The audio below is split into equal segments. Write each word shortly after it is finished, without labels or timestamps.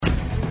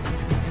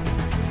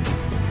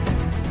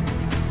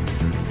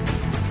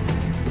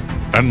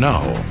And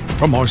now,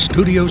 from our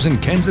studios in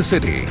Kansas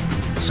City,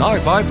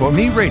 Sci-Fi for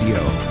Me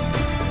Radio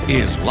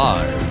is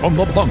live from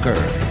the bunker.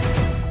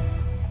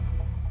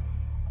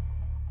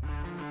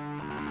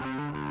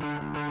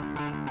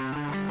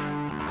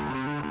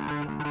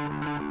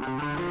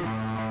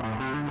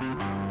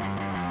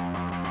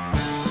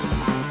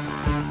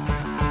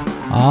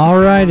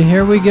 All right,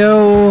 here we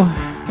go.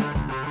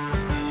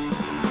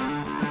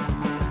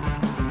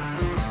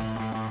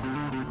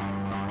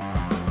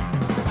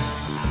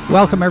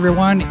 Welcome,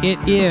 everyone. It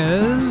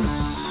is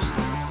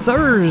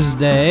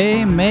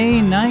Thursday, May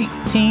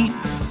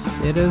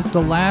 19th. It is the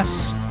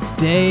last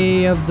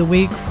day of the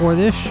week for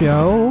this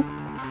show.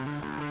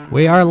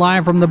 We are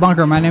live from the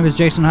bunker. My name is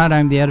Jason Hutt.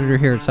 I'm the editor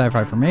here at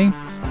Sci-Fi for Me.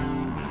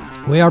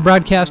 We are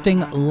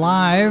broadcasting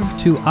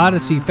live to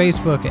Odyssey,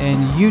 Facebook, and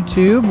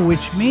YouTube,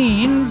 which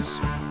means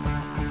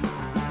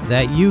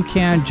that you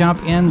can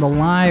jump in the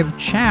live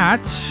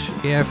chat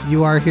if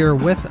you are here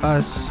with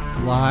us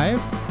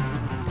live.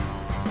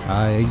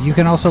 You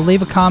can also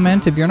leave a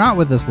comment if you're not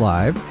with us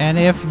live, and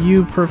if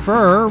you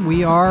prefer,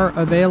 we are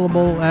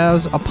available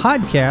as a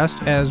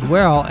podcast as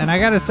well. And I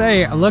gotta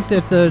say, I looked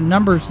at the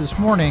numbers this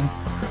morning.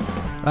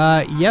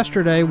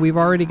 Yesterday, we've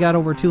already got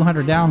over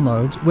 200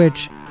 downloads,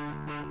 which,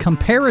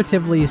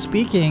 comparatively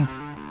speaking,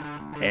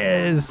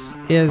 is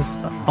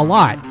a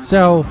lot.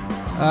 So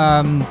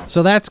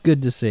that's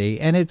good to see,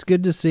 and it's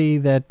good to see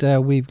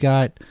that we've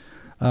got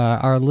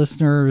our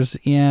listeners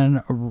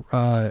in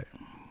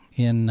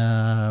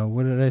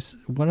what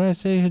did I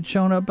say had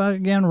shown up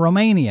again?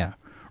 Romania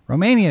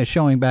is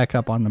showing back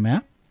up on the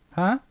map.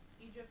 Huh?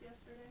 Egypt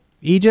yesterday?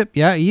 Egypt,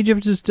 yeah,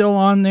 Egypt is still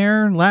on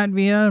there.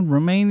 Latvia,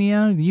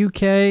 Romania,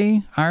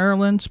 UK,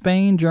 Ireland,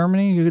 Spain,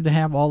 Germany. Good to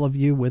have all of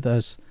you with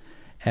us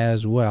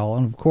as well.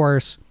 And of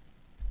course,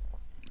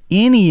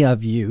 any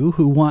of you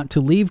who want to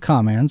leave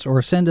comments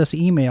or send us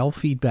email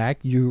feedback,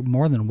 you're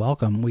more than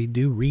welcome. We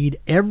do read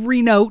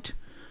every note.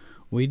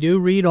 We do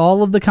read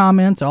all of the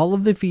comments, all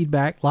of the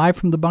feedback. Live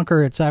from the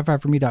bunker at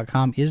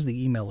sci-fi4me.com is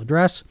the email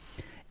address.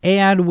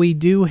 And we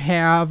do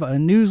have a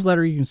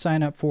newsletter you can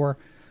sign up for.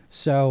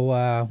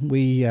 So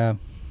we have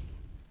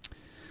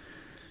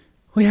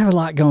a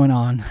lot going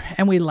on,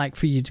 and we'd like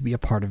for you to be a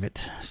part of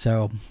it.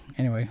 So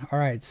anyway, all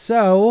right.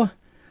 So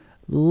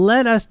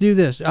let us do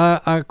this.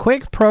 A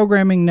quick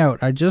programming note.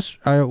 I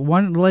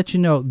wanted to let you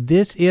know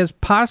this is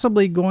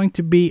possibly going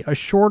to be a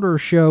shorter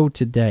show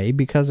today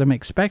because I'm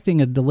expecting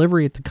a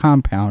delivery at the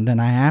compound and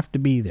I have to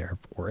be there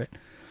for it.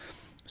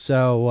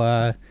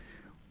 So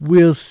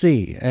we'll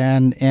see.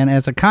 And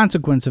as a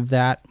consequence of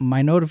that,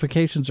 my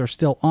notifications are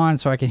still on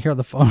so I can hear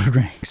the phone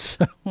ring.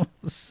 So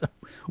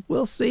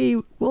we'll see.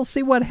 We'll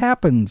see what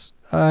happens.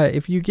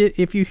 If you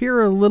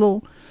hear a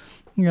little,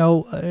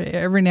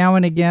 every now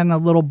and again, a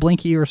little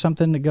blinky or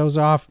something that goes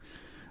off,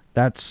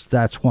 that's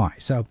why.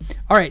 So,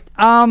 all right.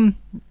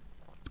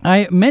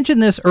 I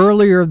mentioned this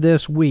earlier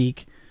this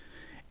week,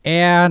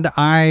 and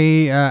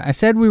I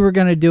said we were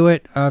going to do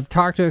it. I've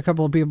talked to a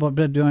couple of people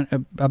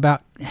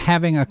about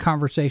having a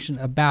conversation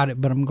about it,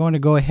 but I'm going to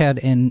go ahead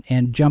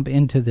and jump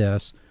into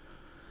this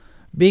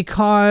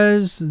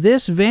because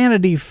this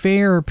Vanity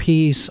Fair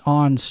piece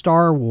on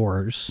Star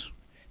Wars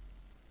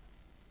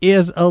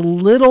is a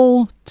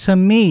little, to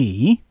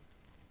me,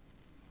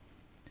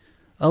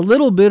 a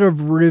little bit of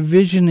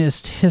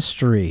revisionist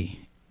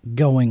history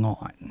going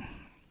on.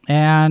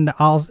 And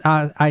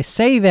I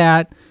say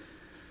that,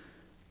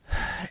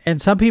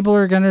 and some people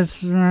are going to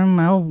say,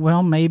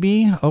 well,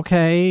 maybe,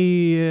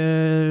 okay,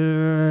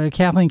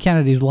 Kathleen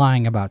Kennedy's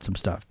lying about some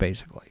stuff,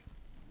 basically.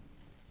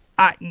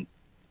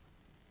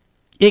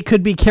 It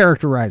could be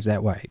characterized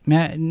that way.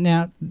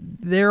 Now,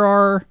 there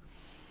are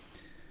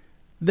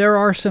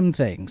some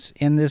things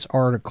in this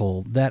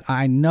article that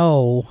I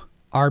know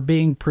are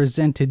being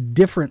presented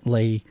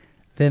differently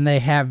than they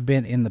have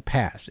been in the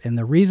past. And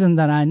the reason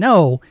that I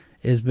know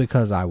is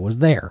because I was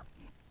there.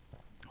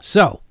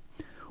 So,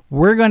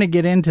 we're going to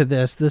get into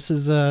this. This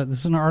is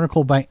an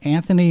article by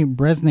Anthony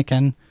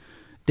Breznican,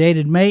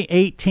 dated May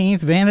 18th,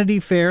 Vanity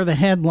Fair, the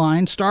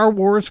headline, Star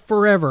Wars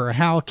Forever,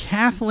 How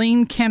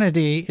Kathleen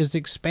Kennedy is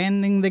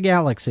Expanding the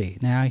Galaxy.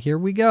 Now, here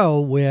we go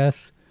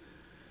with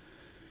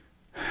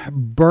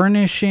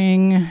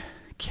burnishing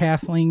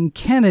Kathleen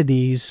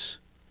Kennedy's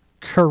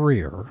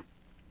career.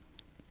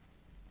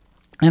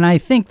 And I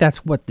think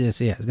that's what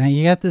this is. Now,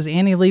 you got this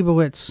Annie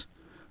Leibovitz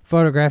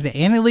photograph.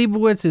 Annie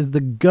Leibovitz is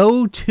the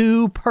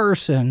go-to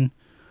person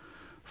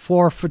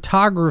for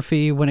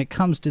photography when it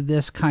comes to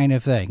this kind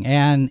of thing.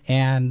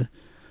 And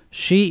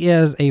she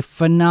is a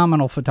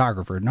phenomenal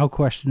photographer, no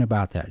question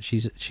about that.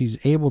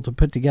 She's able to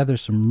put together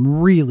some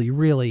really,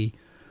 really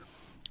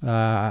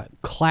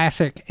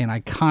classic and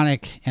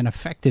iconic and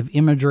effective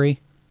imagery.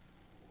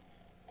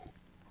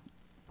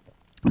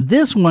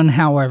 This one,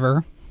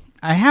 however,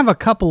 I have a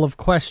couple of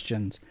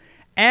questions.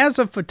 As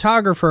a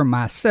photographer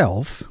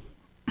myself,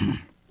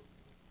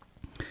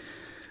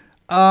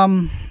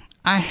 I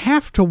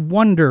have to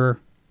wonder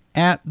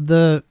at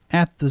the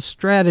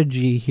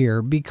strategy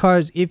here,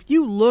 because if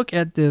you look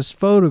at this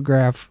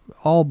photograph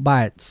all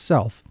by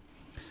itself,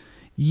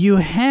 You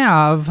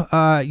have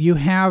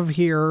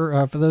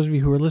here, for those of you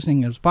who are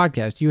listening to this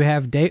podcast, you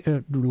have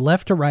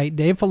left to right,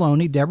 Dave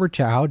Filoni, Deborah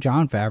Chow,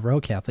 Jon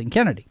Favreau, Kathleen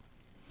Kennedy.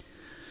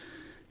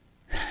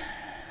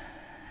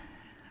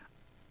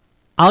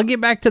 I'll get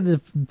back to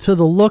the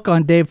look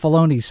on Dave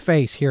Filoni's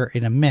face here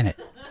in a minute.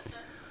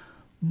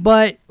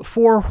 But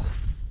for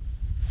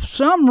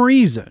some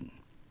reason,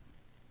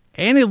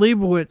 Annie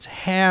Leibovitz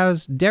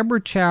has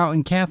Deborah Chow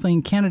and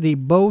Kathleen Kennedy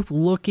both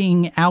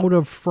looking out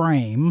of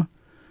frame,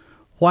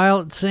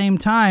 while at the same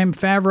time,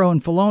 Favreau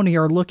and Filoni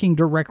are looking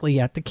directly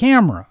at the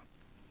camera.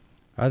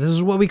 This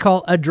is what we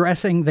call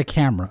addressing the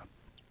camera.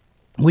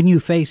 When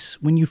you face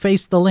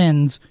the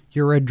lens,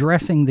 you're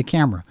addressing the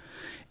camera.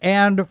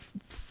 And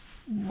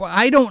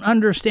I don't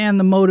understand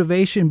the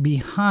motivation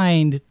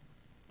behind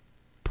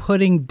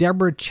putting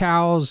Deborah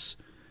Chow's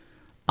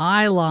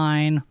eye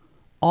line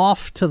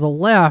off to the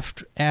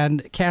left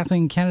and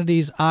Kathleen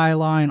Kennedy's eye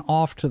line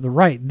off to the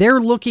right.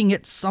 They're looking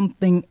at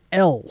something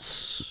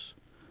else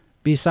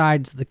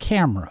besides the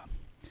camera.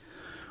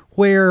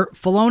 Where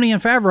Filoni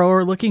and Favreau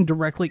are looking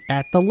directly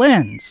at the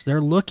lens.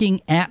 They're looking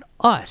at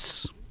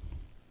us.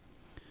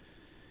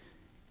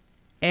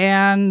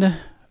 And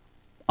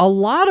a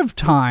lot of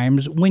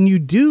times when you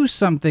do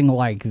something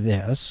like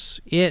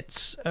this,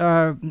 it's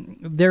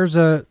there's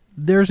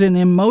an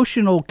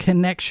emotional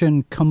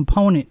connection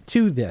component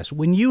to this.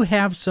 When you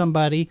have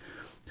somebody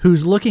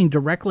who's looking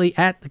directly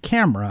at the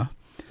camera,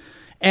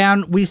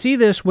 and we see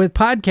this with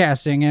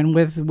podcasting and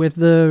with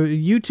the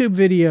YouTube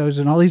videos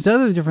and all these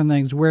other different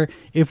things, where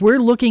if we're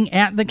looking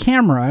at the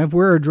camera, if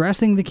we're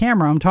addressing the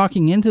camera, I'm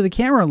talking into the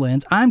camera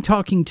lens, I'm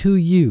talking to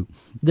you.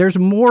 There's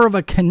more of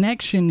a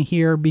connection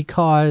here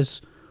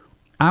because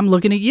I'm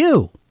looking at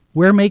you.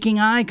 We're making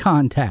eye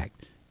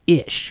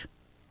contact-ish,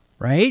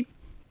 right?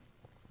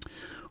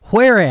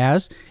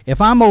 Whereas,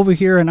 if I'm over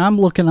here and I'm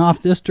looking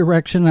off this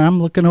direction and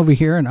I'm looking over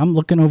here and I'm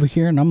looking over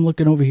here and I'm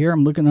looking over here,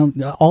 I'm looking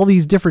over all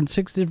these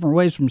 6 different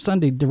ways from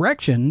Sunday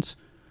directions,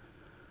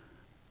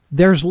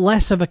 there's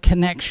less of a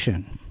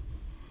connection.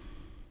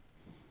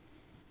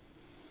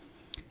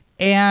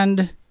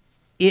 And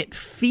it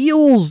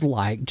feels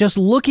like, just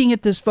looking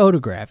at this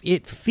photograph,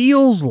 it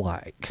feels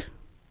like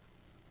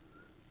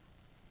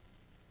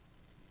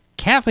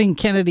Kathleen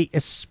Kennedy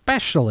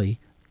especially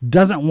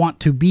doesn't want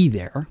to be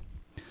there.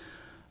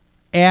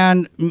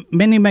 And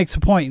Minnie makes a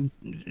point.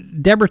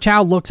 Deborah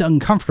Chow looks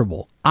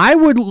uncomfortable. I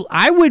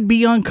would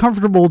be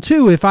uncomfortable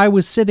too if I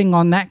was sitting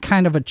on that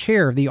kind of a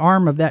chair, the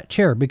arm of that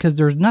chair, because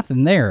there's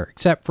nothing there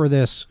except for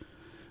this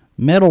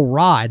metal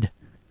rod.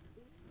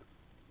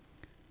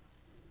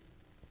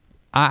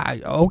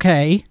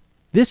 Okay.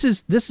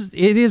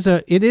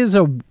 It is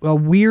a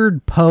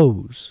weird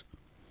pose.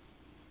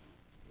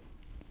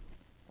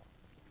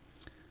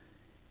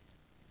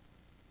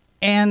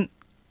 And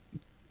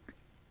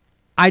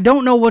I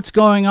don't know what's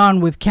going on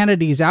with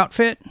Kennedy's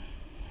outfit,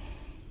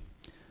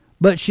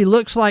 but she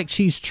looks like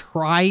she's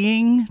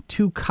trying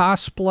to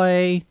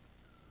cosplay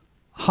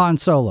Han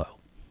Solo.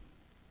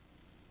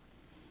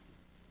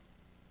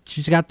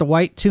 She's got the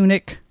white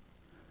tunic.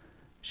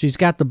 She's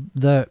got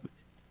the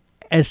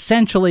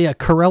essentially a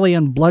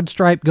Corellian blood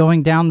stripe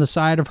going down the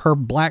side of her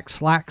black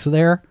slacks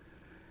there.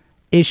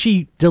 Is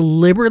she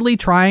deliberately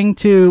trying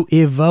to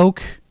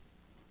evoke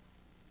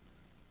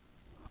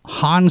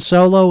Han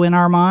Solo in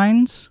our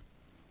minds?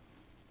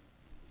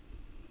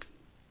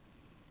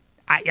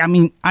 I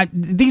mean,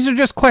 these are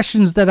just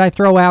questions that I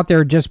throw out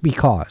there just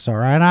because, all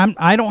right?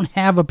 I don't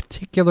have a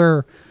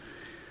particular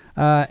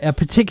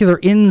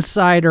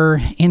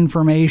insider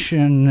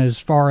information as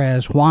far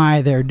as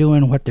why they're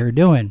doing what they're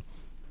doing.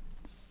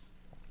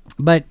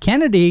 But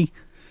Kennedy,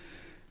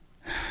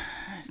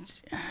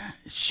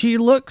 she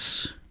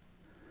looks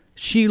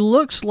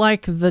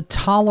like the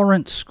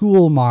tolerant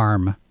school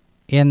marm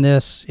in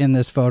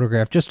this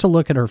photograph, just to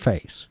look at her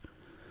face.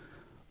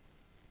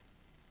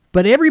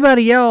 But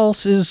everybody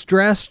else is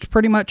dressed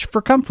pretty much for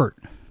comfort.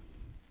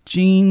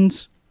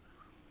 Jeans.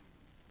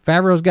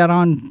 Favreau's got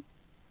on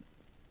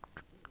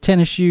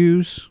tennis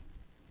shoes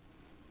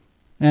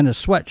and a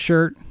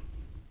sweatshirt.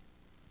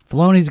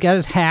 Filoni's got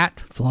his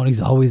hat. Filoni's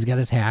always got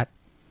his hat.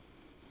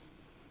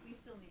 We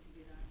still need to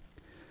do that.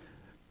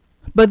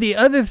 But the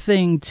other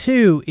thing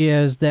too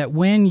is that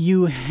when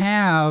you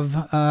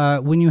have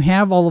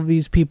all of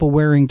these people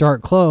wearing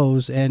dark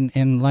clothes,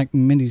 and like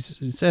Mindy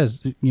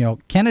says, you know,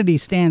 Kennedy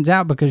stands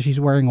out because she's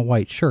wearing a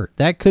white shirt.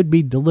 That could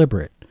be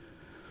deliberate,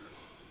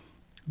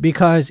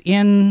 because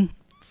in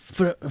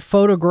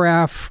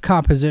photograph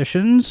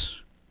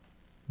compositions,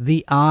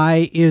 the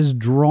eye is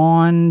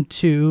drawn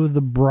to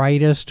the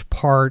brightest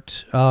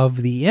part of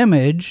the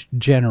image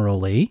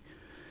generally.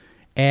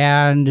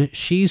 And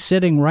she's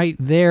sitting right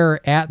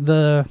there at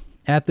the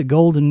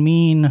golden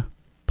mean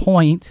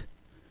point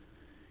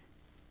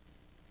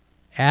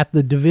at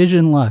the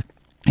division line.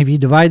 If you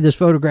divide this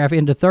photograph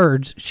into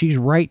thirds, she's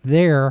right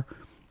there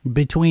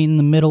between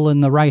the middle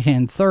and the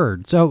right-hand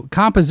third. So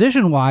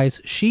composition-wise,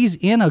 she's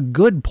in a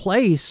good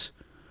place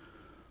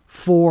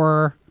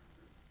for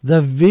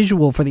the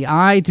visual, for the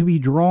eye to be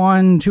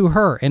drawn to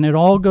her. And it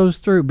all goes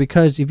through,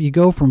 because if you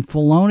go from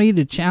Filoni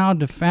to Chow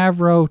to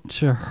Favreau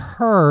to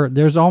her,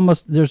 there's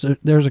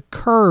a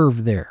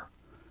curve there.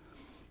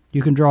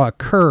 You can draw a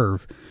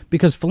curve,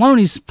 because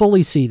Filoni's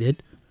fully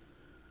seated.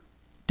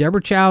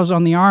 Deborah Chow's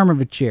on the arm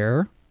of a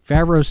chair.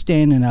 Favreau's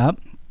standing up.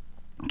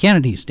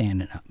 Kennedy's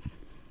standing up.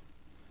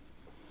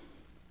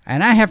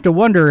 And I have to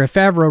wonder if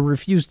Favreau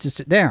refused to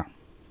sit down.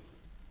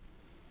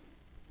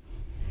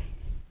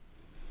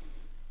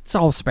 It's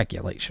all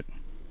speculation.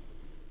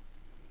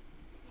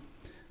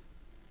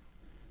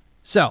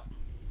 So,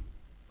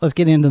 let's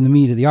get into the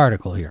meat of the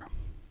article here,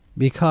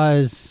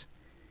 because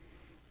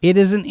it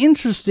is an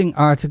interesting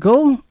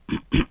article,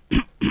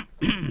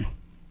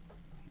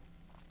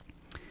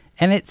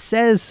 and it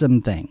says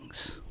some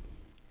things.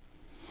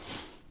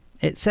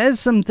 It says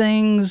some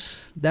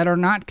things that are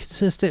not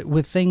consistent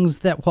with things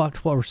that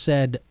what were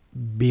said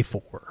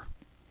before.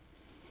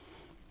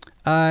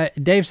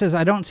 Dave says,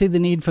 I don't see the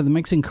need for the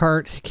mixing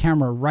cart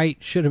camera right.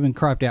 Should have been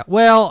cropped out.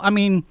 Well, I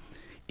mean,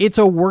 it's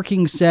a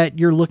working set.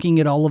 You're looking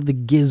at all of the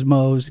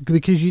gizmos,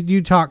 because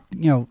you talk,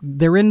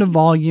 they're into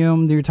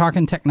volume. They're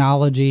talking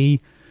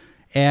technology,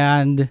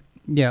 and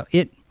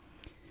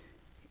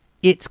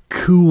it's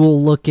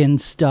cool looking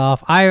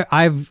stuff.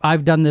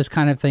 I've done this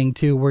kind of thing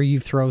too, where you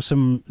throw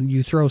some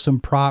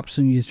props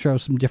and you throw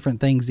some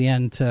different things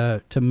in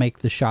to make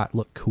the shot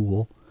look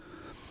cool.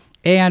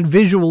 And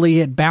visually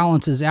it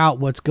balances out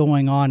what's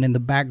going on in the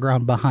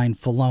background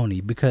behind Filoni,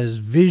 because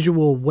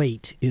visual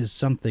weight is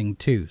something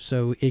too.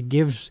 So it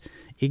gives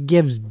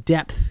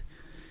depth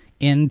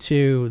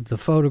into the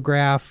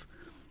photograph.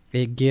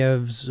 It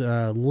gives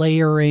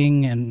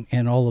layering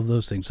and all of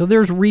those things. So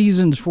there's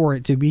reasons for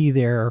it to be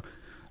there.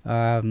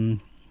 Or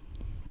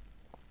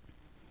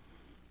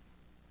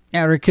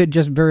it could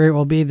just very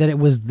well be that it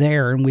was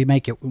there and we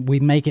make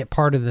it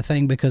part of the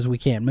thing because we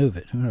can't move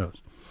it. Who knows?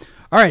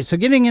 All right, so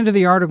getting into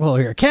the article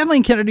here.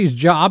 Kathleen Kennedy's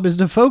job is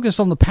to focus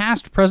on the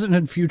past, present,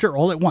 and future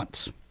all at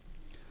once.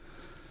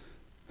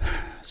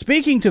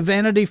 Speaking to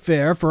Vanity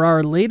Fair for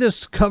our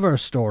latest cover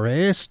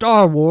story,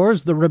 Star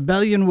Wars: The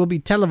Rebellion will be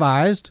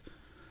televised,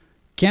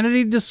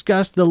 Kennedy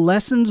discussed the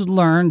lessons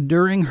learned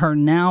during her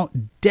now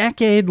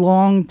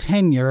decade-long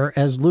tenure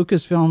as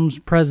Lucasfilm's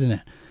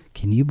president.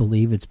 Can you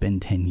believe it's been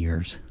 10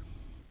 years?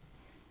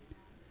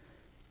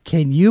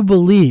 Can you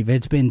believe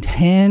it's been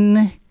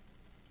 10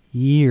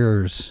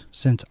 years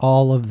since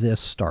all of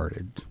this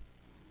started?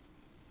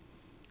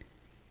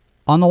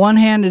 On the one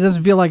hand, it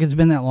doesn't feel like it's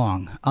been that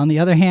long. On the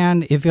other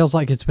hand, it feels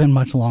like it's been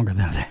much longer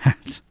than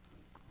that.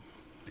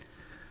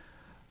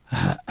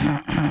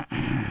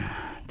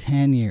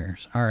 10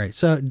 years. All right.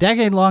 So,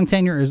 decade-long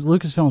tenure as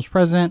Lucasfilm's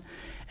president,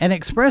 and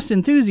expressed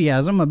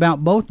enthusiasm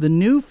about both the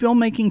new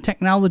filmmaking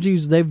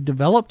technologies they've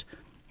developed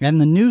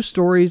and the new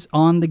stories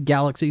on the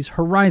galaxy's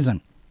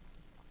horizon.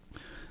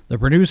 The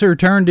producer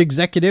turned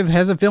executive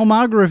has a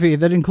filmography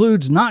that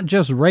includes not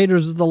just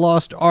Raiders of the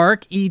Lost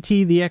Ark,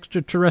 E.T. the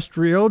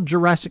Extraterrestrial,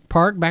 Jurassic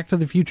Park, Back to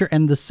the Future,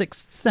 and The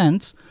Sixth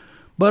Sense,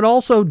 but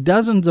also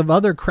dozens of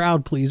other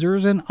crowd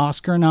pleasers and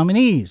Oscar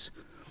nominees.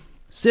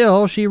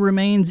 Still, she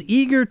remains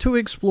eager to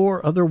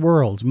explore other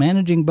worlds.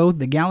 Managing both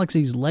the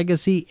galaxy's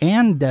legacy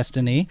and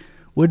destiny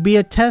would be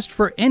a test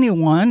for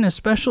anyone,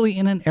 especially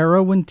in an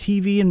era when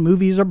TV and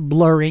movies are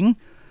blurring.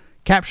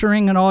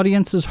 Capturing an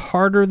audience is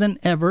harder than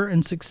ever,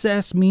 and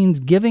success means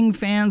giving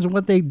fans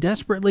what they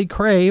desperately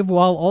crave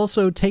while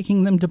also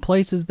taking them to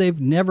places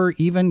they've never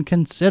even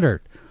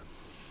considered.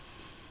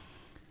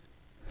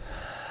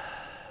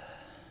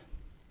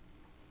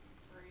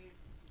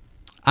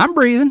 I'm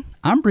breathing.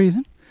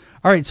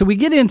 All right, so we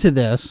get into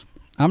this.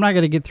 I'm not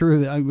going to get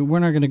through. We're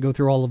not going to go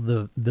through all of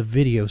the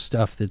video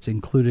stuff that's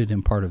included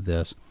in part of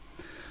this.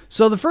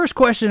 So the first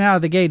question out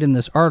of the gate in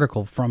this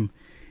article from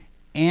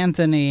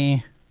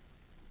Anthony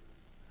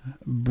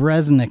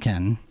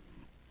Bresnikan.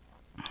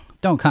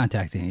 Don't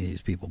contact any of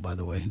these people, by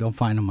the way. Don't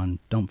find them on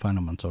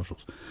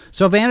socials.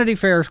 So Vanity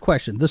Fair's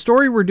question. The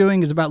story we're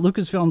doing is about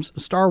Lucasfilm's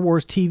Star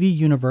Wars TV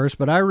universe,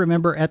 but I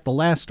remember at the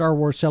last Star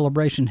Wars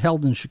celebration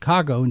held in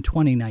Chicago in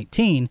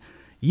 2019,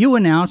 you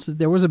announced that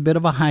there was a bit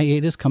of a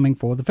hiatus coming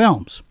for the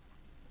films.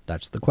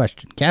 That's the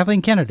question.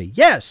 Kathleen Kennedy.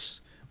 Yes,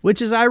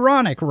 which is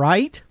ironic,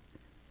 right?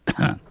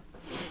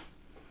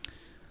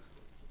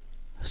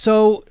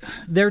 So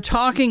they're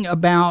talking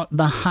about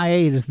the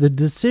hiatus, the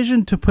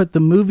decision to put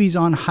the movies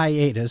on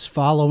hiatus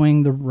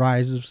following the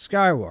Rise of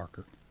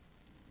Skywalker.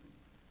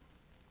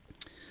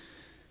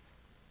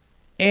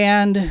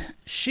 And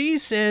she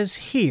says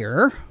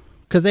here,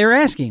 because they were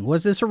asking,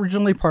 was this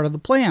originally part of the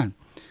plan?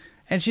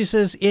 And she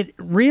says, it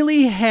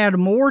really had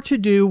more to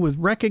do with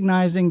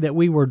recognizing that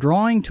we were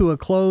drawing to a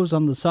close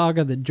on the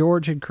saga that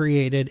George had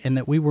created and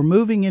that we were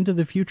moving into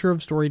the future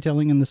of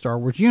storytelling in the Star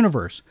Wars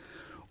universe.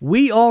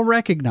 We all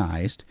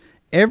recognized,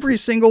 every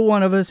single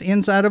one of us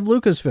inside of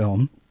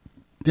Lucasfilm,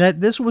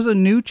 that this was a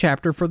new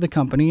chapter for the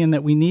company and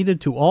that we needed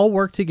to all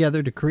work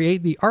together to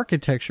create the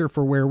architecture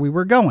for where we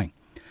were going.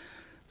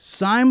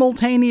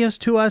 Simultaneous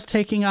to us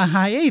taking a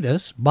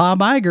hiatus, Bob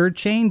Iger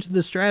changed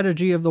the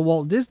strategy of the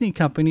Walt Disney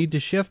Company to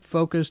shift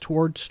focus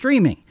towards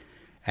streaming.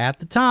 At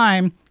the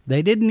time,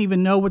 they didn't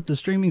even know what the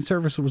streaming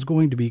service was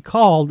going to be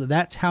called.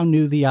 That's how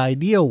new the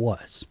idea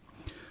was.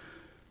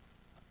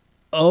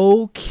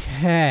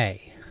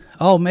 Okay.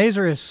 Oh,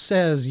 Mazarus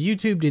says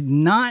YouTube did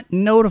not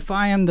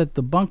notify him that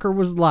the bunker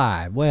was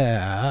live.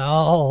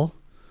 Well,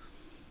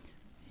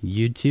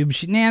 YouTube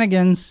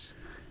shenanigans.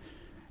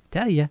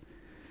 Tell ya.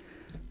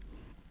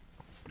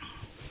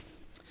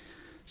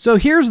 So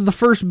here's the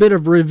first bit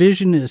of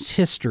revisionist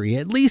history,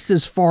 at least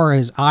as far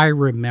as I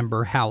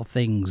remember how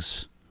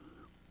things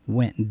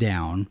went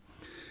down.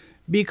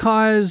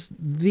 Because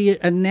the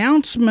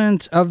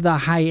announcement of the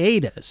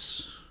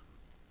hiatus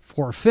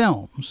for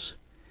films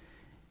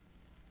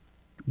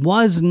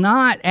was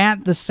not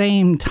at the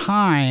same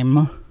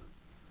time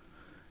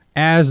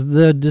as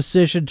the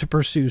decision to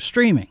pursue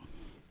streaming.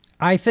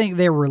 I think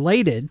they're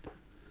related,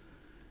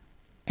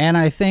 and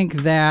I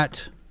think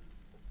that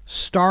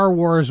Star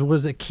Wars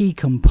was a key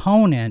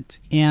component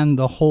in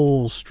the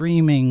whole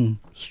streaming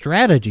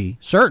strategy,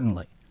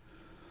 certainly.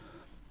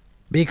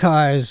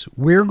 Because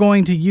we're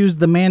going to use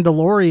The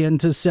Mandalorian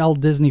to sell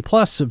Disney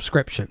Plus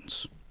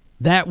subscriptions.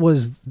 That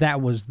was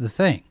the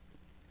thing.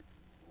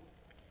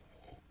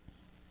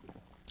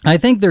 I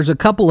think there's a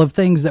couple of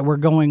things that were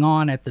going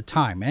on at the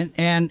time.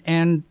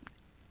 And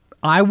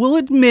I will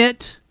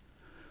admit,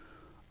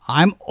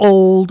 I'm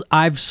old.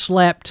 I've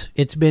slept.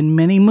 It's been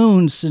many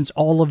moons since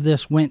all of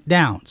this went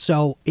down.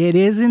 So it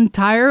is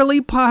entirely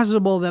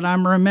possible that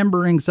I'm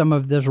remembering some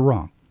of this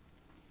wrong.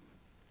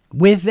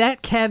 With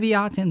that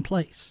caveat in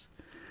place,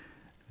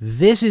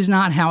 this is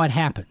not how it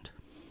happened.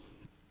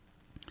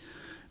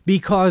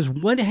 Because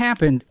what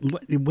happened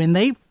when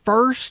they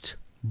first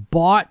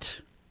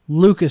bought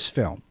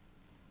Lucasfilm,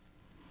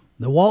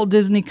 the Walt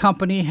Disney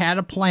Company had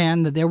a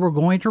plan that they were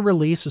going to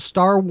release a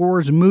Star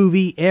Wars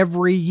movie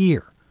every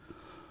year.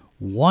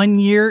 One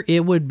year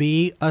it would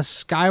be a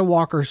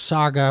Skywalker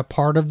saga,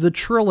 part of the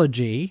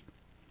trilogy.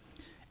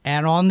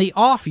 And on the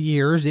off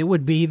years, it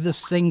would be the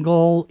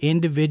single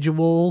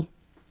individual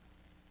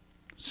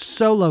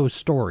solo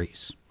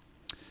stories.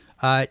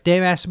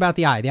 Dave asked about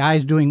the eye. The eye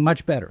is doing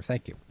much better.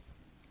 Thank you.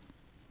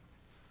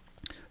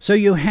 So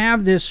you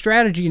have this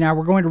strategy now.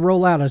 We're going to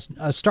roll out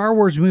a Star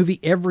Wars movie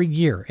every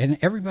year. And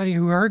everybody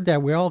who heard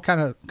that, we all kind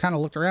of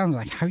looked around and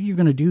like, how are you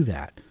going to do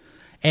that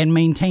and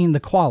maintain the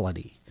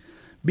quality?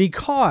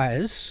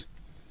 Because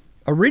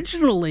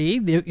originally,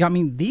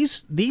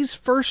 these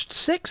first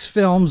 6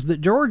 films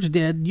that George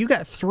did, you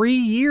got 3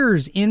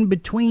 years in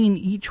between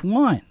each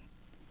one.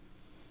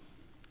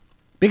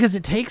 Because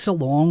it takes a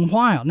long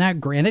while. Now,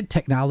 granted,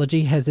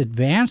 technology has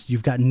advanced.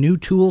 You've got new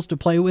tools to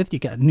play with.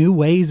 You've got new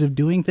ways of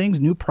doing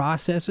things, new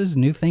processes,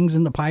 new things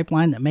in the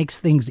pipeline that makes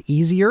things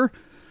easier,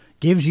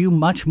 gives you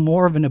much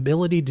more of an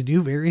ability to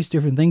do various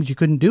different things you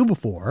couldn't do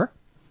before.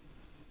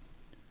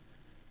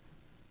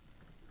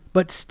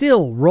 But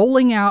still,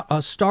 rolling out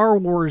a Star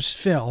Wars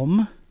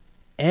film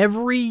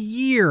every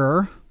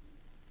year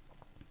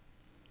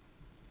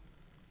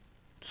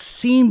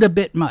seemed a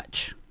bit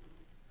much.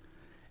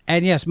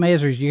 And yes,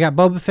 Mazers, you got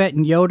Boba Fett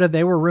and Yoda.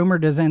 They were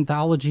rumored as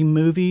anthology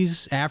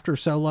movies after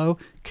Solo.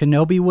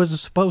 Kenobi was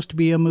supposed to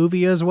be a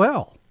movie as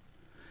well.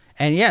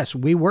 And yes,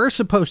 we were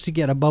supposed to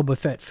get a Boba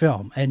Fett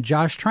film. And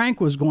Josh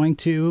Trank was going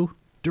to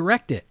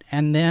direct it.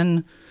 And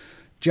then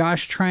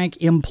Josh Trank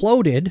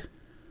imploded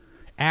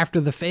after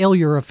the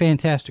failure of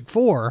Fantastic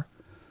Four.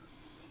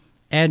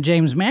 And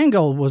James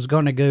Mangold was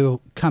going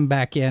to come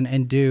back in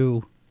and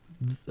do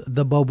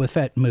the Boba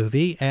Fett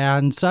movie,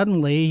 and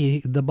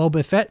suddenly the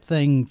Boba Fett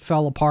thing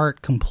fell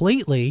apart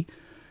completely,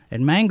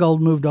 and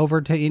Mangold moved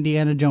over to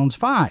Indiana Jones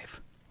 5,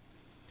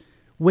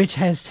 which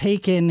has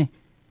taken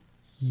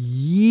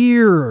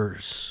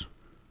years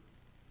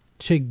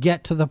to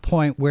get to the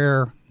point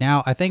where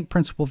now I think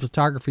principal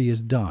photography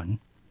is done,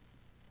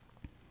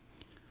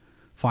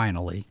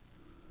 finally.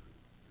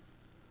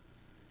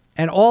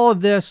 And all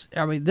of this,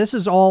 this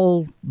is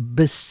all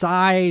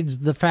besides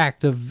the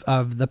fact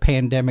of the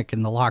pandemic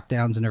and the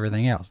lockdowns and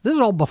everything else. This is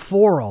all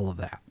before all of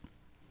that.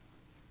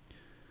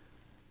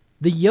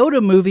 The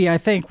Yoda movie, I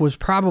think, was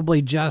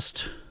probably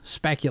just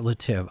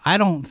speculative. I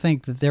don't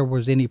think that there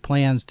was any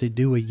plans to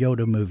do a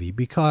Yoda movie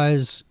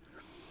because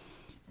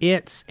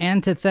it's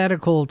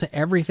antithetical to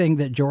everything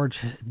that George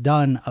had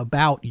done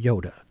about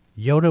Yoda.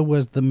 Yoda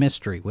was the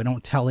mystery. We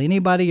don't tell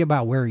anybody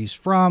about where he's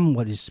from,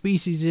 what his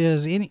species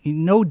is,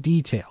 no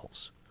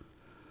details.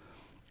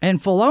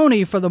 And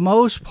Filoni, for the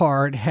most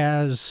part,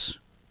 has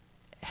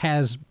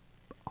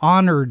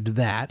honored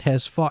that,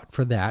 has fought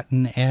for that,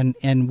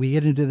 and we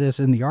get into this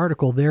in the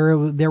article.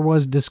 There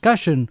was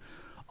discussion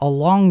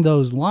along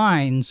those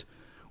lines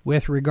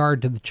with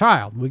regard to the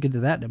child. We'll get to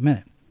that in a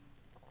minute.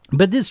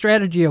 But this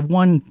strategy of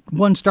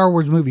one Star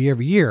Wars movie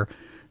every year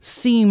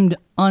seemed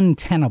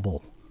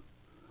untenable.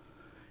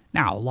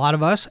 Now, a lot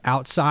of us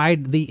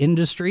outside the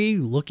industry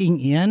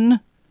looking in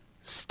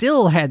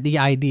still had the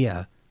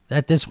idea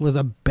that this was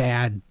a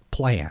bad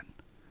plan.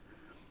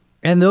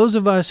 And those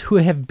of us who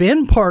have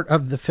been part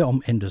of the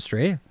film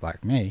industry,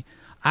 like me,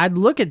 I'd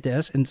look at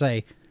this and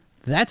say,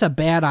 that's a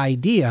bad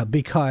idea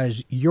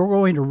because you're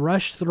going to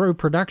rush through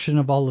production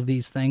of all of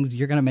these things.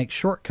 You're going to make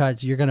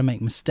shortcuts. You're going to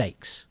make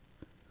mistakes.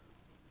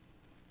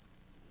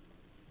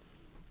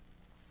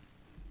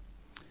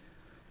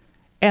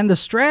 And the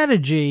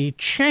strategy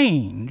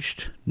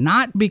changed,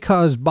 not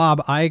because Bob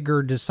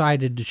Iger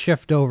decided to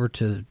shift over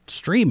to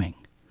streaming.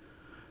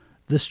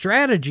 The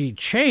strategy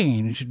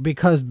changed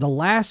because The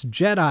Last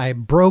Jedi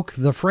broke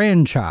the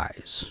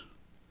franchise.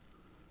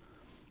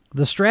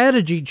 The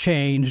strategy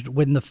changed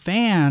when the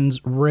fans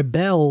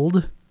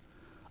rebelled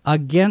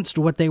against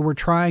what they were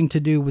trying to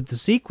do with the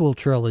sequel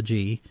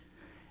trilogy,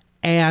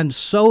 and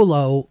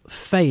Solo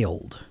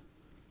failed.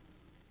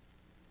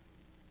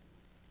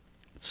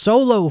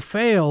 Solo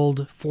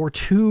failed for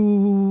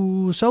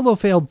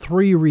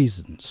three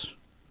reasons.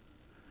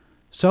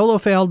 Solo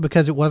failed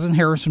because it wasn't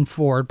Harrison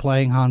Ford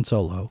playing Han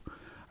Solo.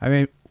 I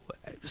mean,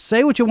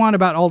 say what you want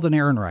about Alden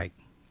Ehrenreich.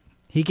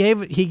 He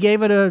gave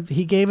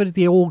it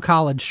the old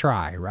college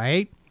try,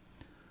 right?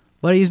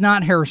 But he's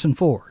not Harrison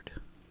Ford.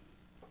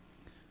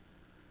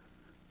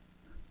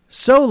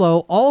 Solo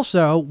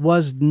also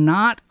was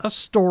not a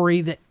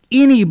story that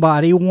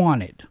anybody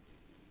wanted.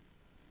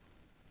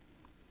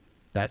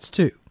 That's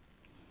 2.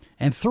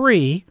 And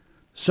 3,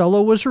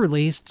 Solo was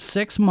released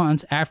 6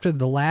 months after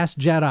The Last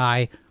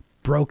Jedi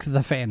broke the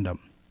fandom.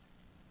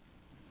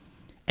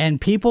 And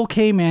people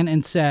came in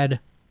and said,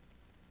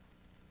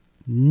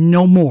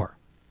 no more.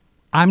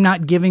 I'm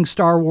not giving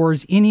Star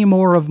Wars any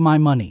more of my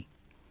money.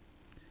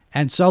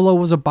 And Solo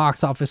was a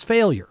box office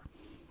failure.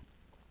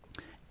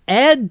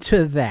 Add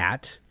to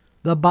that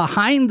the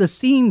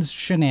behind-the-scenes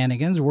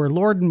shenanigans where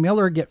Lord and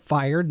Miller get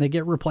fired, they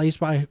get replaced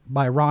by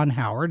Ron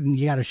Howard, and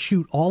you got to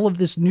shoot all of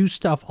this new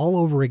stuff all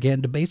over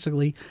again to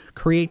basically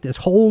create this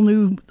whole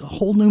new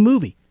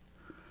movie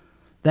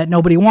that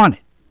nobody wanted.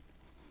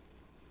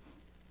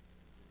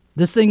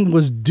 This thing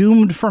was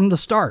doomed from the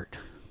start.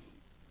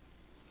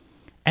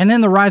 And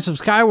then The Rise of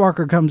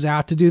Skywalker comes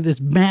out to do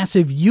this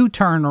massive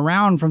U-turn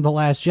around from The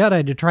Last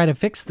Jedi to try to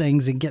fix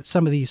things and get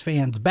some of these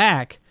fans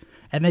back.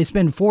 And they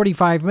spend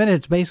 45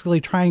 minutes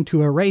basically trying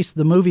to erase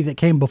the movie that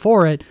came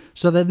before it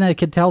so that they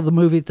could tell the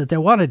movie that they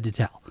wanted to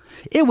tell.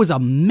 It was a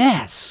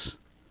mess.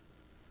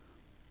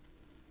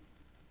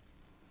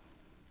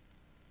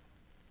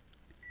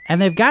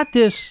 And they've got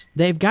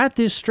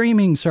this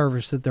streaming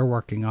service that they're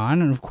working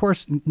on. And of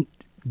course,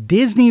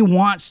 Disney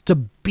wants to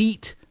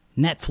beat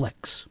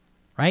Netflix.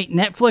 Right?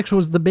 Netflix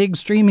was the big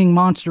streaming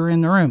monster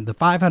in the room, the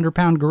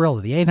 500-pound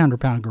gorilla, the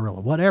 800-pound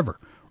gorilla, whatever,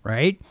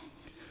 right?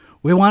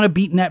 We want to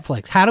beat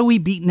Netflix. How do we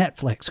beat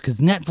Netflix? Because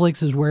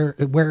Netflix is where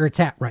it's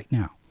at right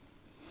now.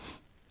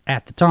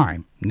 At the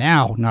time.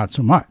 Now, not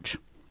so much.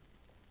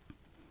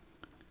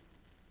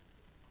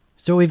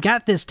 So we've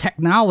got this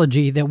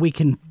technology that we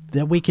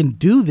can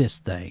do this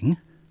thing.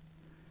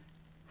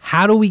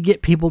 How do we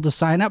get people to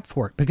sign up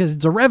for it? Because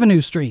it's a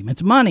revenue stream.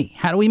 It's money.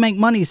 How do we make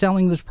money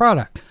selling this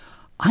product?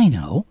 I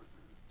know.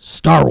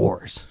 Star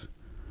Wars.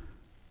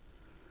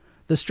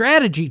 The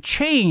strategy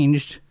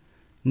changed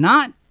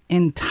not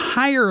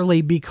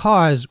entirely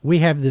because we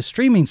have this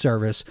streaming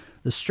service.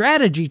 The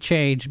strategy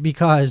changed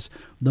because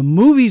the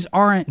movies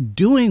aren't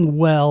doing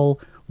well.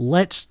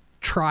 Let's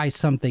try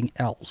something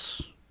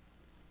else.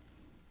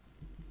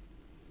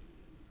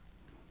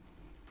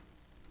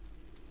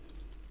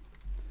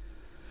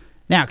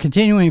 Now,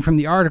 continuing from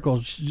the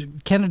article,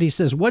 Kennedy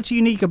says, what's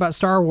unique about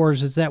Star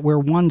Wars is that we're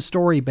one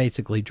story,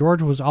 basically.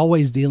 George was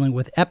always dealing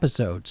with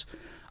episodes.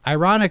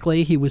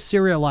 Ironically, he was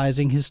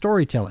serializing his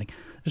storytelling.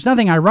 There's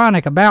nothing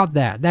ironic about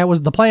that. That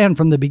was the plan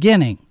from the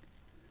beginning.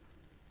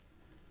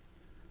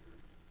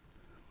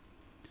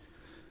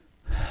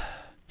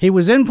 He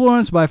was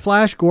influenced by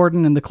Flash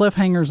Gordon and the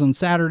cliffhangers on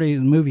Saturday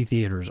in movie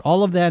theaters.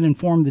 All of that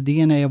informed the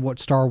DNA of what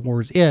Star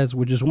Wars is,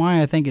 which is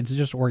why I think it's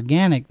just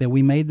organic that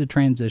we made the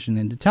transition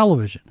into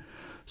television.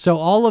 So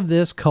all of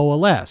this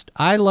coalesced.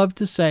 I love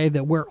to say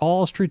that we're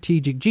all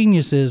strategic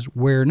geniuses.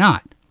 We're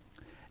not.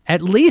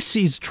 At least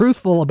he's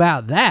truthful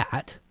about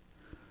that.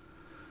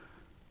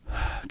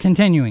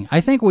 Continuing,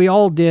 I think we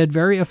all did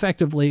very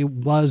effectively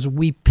was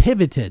we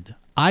pivoted.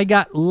 I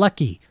got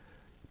lucky.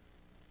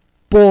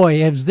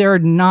 Boy, is there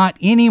not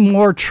any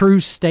more true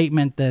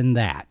statement than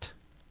that.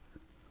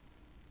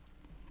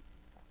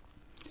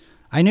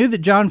 I knew that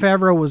Jon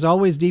Favreau was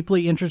always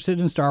deeply interested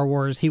in Star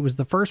Wars. He was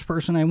the first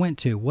person I went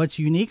to. What's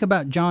unique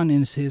about Jon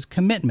is his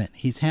commitment.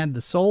 He's had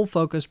the sole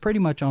focus pretty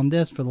much on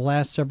this for the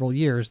last several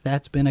years.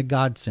 That's been a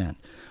godsend.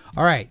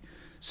 All right.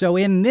 So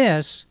in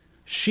this,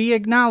 she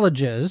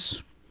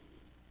acknowledges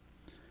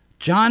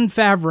Jon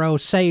Favreau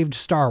saved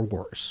Star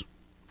Wars.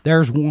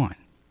 There's one.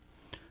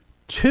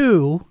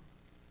 2,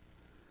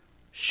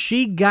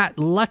 she got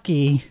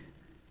lucky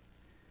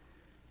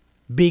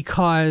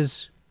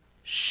because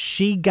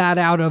she got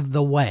out of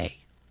the way.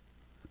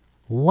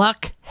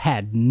 Luck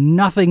had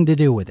nothing to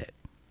do with it.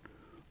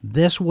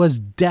 This was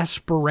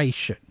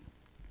desperation.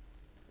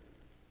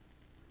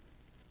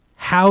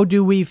 How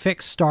do we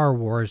fix Star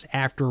Wars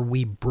after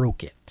we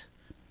broke it?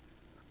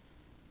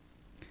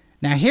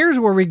 Now, here's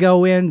where we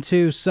go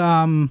into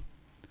some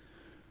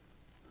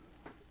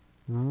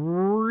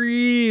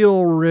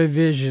real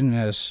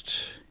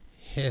revisionist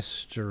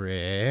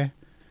history.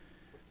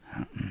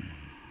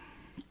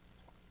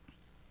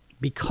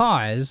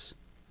 Because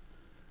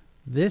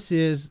this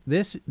is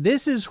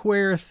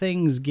where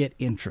things get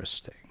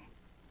interesting.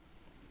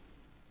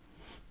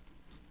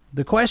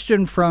 The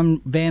question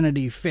from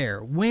Vanity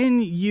Fair: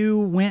 when you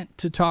went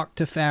to talk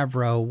to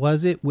Favreau,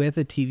 was it with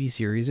a TV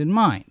series in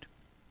mind?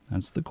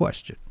 That's the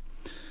question.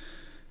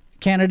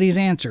 Kennedy's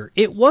answer: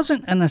 it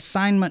wasn't an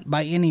assignment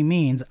by any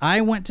means.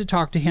 I went to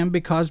talk to him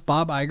because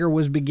Bob Iger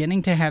was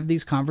beginning to have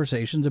these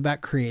conversations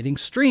about creating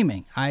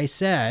streaming. I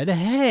said,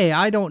 hey,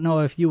 I don't know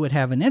if you would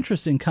have an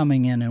interest in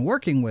coming in and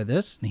working with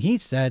us. And he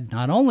said,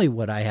 not only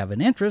would I have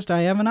an interest,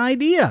 I have an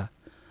idea.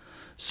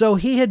 So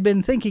he had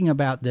been thinking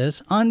about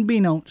this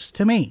unbeknownst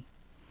to me.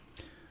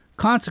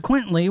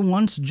 Consequently,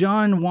 once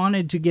John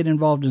wanted to get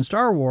involved in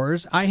Star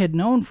Wars, I had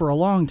known for a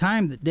long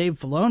time that Dave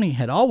Filoni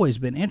had always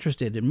been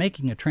interested in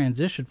making a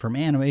transition from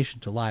animation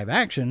to live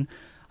action.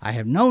 I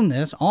have known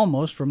this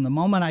almost from the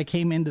moment I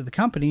came into the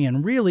company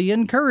and really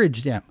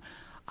encouraged him.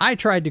 I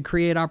tried to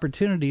create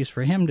opportunities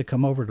for him to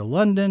come over to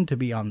London, to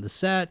be on the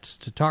sets,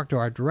 to talk to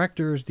our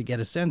directors, to get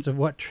a sense of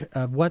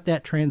what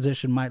that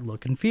transition might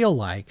look and feel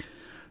like.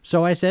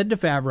 So I said to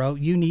Favreau,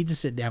 you need to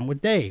sit down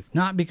with Dave.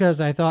 Not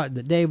because I thought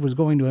that Dave was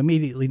going to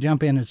immediately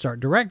jump in and start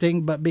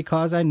directing, but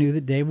because I knew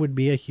that Dave would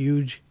be a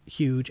huge,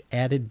 huge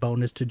added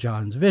bonus to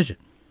John's vision.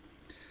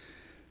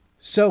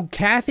 So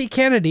Kathy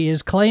Kennedy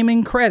is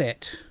claiming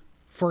credit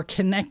for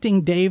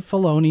connecting Dave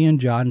Filoni and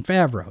Jon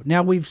Favreau.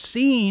 Now, we've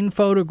seen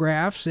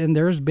photographs, and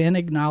there's been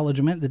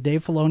acknowledgement that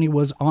Dave Filoni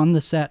was on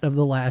the set of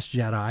The Last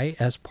Jedi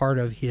as part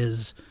of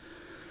his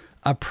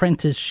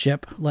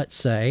apprenticeship, let's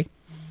say.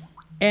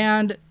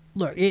 And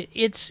look,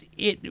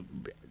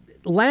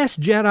 Last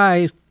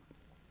Jedi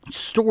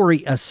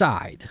story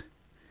aside,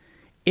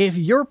 if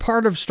you're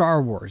part of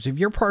Star Wars, if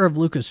you're part of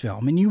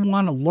Lucasfilm and you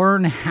want to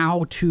learn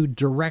how to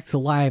direct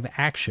live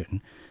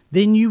action,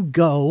 then you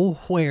go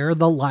where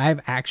the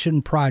live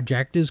action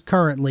project is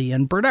currently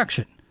in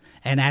production.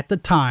 And at the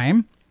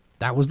time,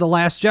 that was The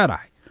Last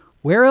Jedi.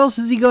 Where else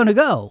is he going to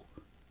go?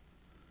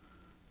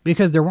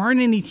 Because there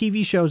weren't any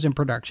TV shows in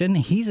production.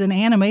 He's an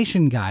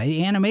animation guy.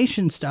 The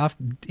animation stuff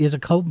is a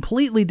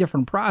completely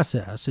different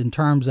process in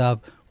terms of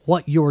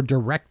what you're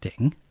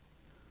directing.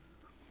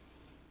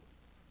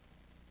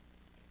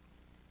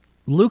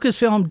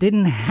 Lucasfilm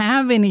didn't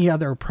have any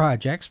other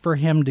projects for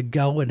him to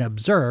go and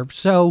observe,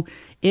 so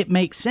it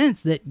makes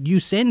sense that you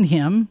send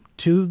him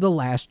to The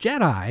Last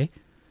Jedi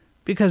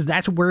because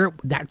that's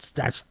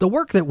the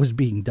work that was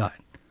being done.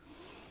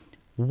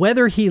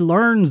 Whether he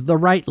learns the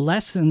right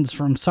lessons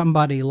from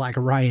somebody like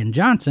Rian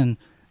Johnson,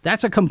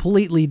 that's a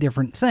completely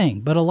different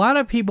thing. But a lot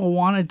of people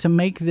wanted to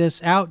make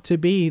this out to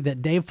be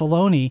that Dave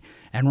Filoni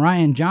and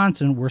Rian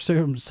Johnson were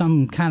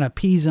some kind of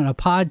peas in a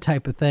pod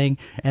type of thing,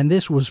 and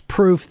this was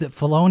proof that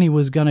Filoni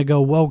was going to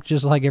go woke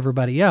just like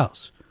everybody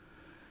else.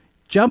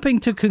 Jumping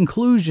to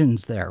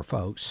conclusions there,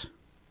 folks.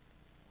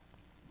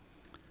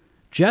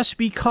 Just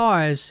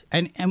because,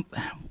 and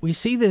we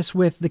see this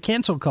with the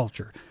cancel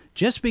culture,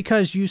 just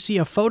because you see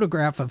a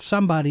photograph of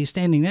somebody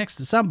standing next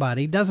to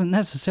somebody doesn't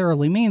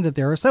necessarily mean that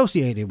they're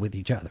associated with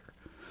each other,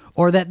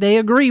 or that they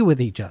agree with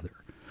each other,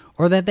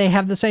 or that they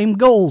have the same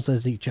goals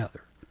as each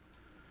other.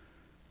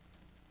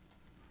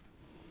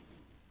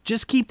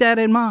 Just keep that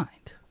in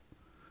mind,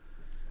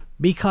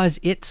 because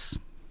it's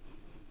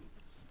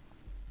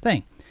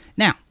thing.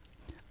 Now,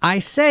 I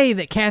say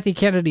that Kathy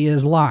Kennedy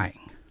is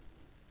lying,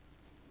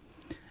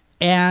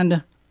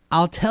 and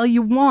I'll tell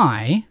you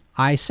why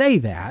I say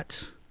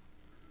that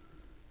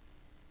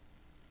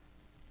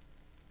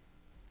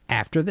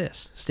after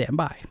this. Stand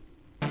by.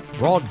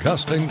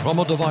 Broadcasting from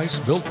a device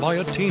built by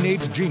a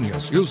teenage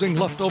genius using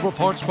leftover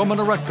parts from an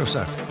erector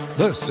set.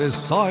 This is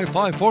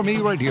Sci-Fi for Me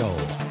Radio.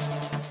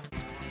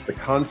 The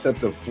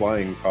concept of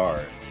flying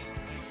cars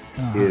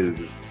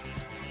is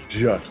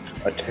just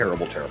a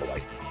terrible, terrible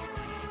idea.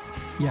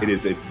 Yeah. It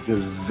is a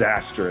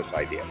disastrous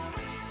idea.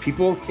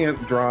 People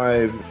can't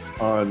drive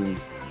on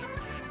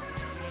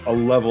a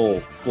level,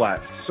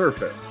 flat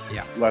surface,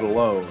 let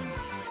alone,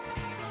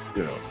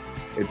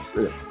 it's...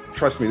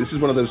 Trust me, this is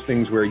one of those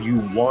things where you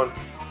want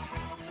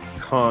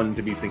Khan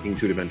to be thinking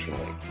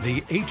two-dimensionally.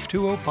 The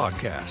H2O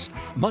Podcast,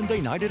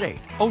 Monday night at 8,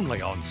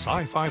 only on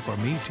Sci-Fi for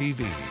Me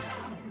TV.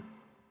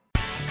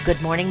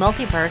 Good Morning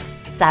Multiverse,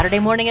 Saturday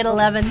morning at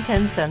 11,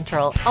 10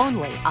 Central,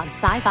 only on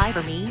Sci-Fi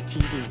for Me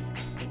TV.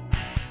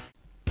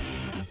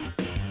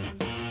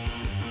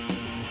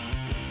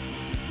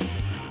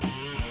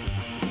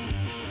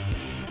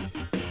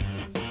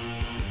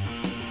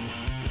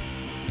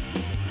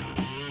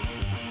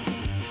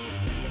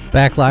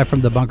 Back live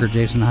from the bunker,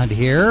 Jason Hunt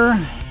here.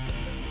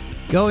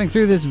 Going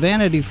through this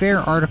Vanity Fair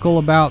article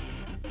about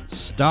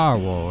Star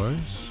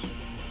Wars.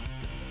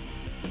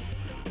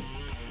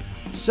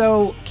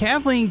 So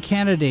Kathleen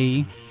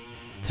Kennedy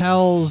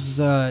tells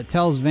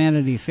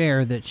Vanity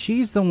Fair that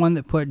she's the one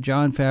that put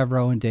Jon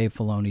Favreau and Dave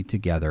Filoni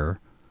together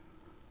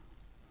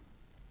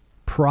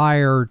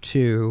prior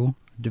to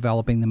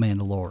developing The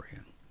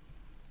Mandalorian.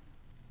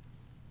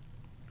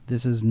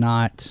 This is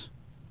not,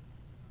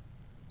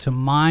 to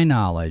my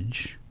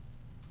knowledge,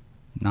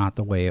 not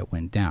the way it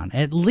went down.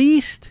 At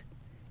least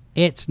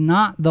it's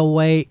not the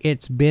way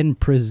it's been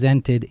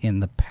presented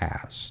in the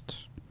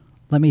past.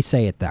 Let me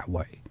say it that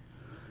way.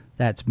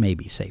 That's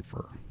maybe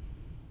safer.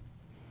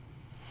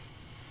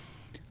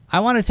 I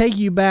want to take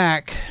you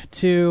back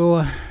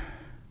to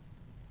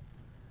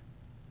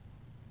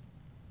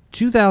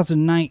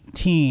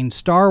 2019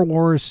 Star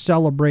Wars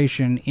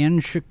Celebration in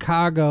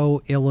Chicago,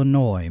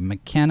 Illinois.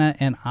 McKenna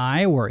and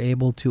I were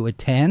able to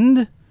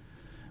attend.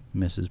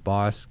 Mrs.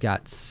 Boss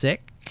got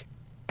sick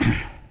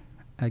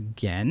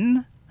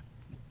again.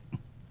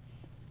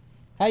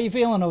 How you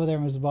feeling over there,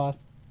 Mrs. Boss?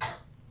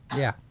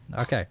 Yeah.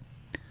 Okay.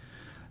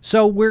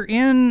 So we're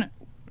at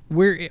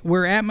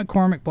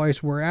McCormick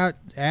Place. We're out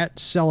at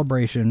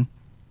Celebration.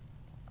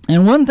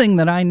 And one thing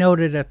that I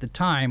noted at the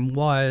time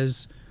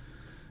was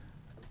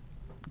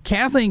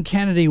Kathleen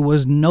Kennedy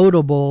was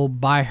notable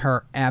by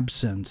her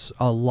absence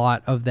a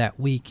lot of that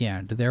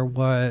weekend.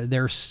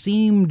 There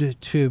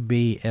seemed to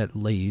be, at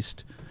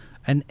least,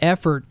 an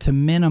effort to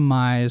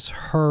minimize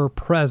her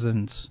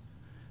presence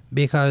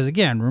because,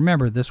 again,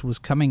 remember, this was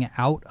coming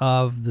out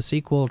of the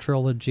sequel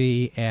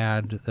trilogy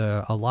and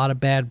a lot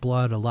of bad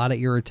blood, a lot of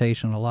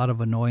irritation, a lot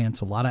of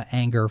annoyance, a lot of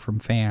anger from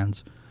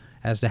fans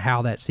as to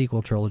how that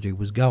sequel trilogy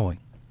was going.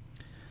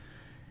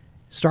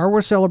 Star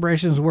Wars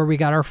Celebration is where we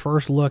got our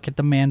first look at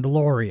The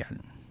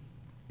Mandalorian.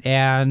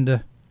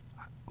 And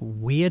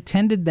we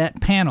attended that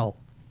panel.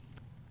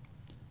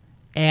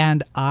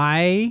 And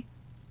I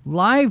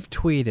live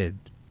tweeted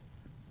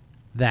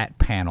that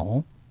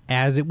panel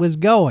as it was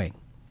going.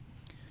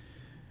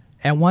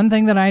 And one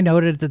thing that I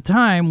noted at the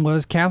time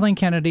was Kathleen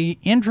Kennedy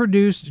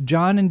introduced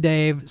John and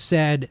Dave,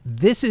 said,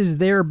 "This is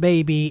their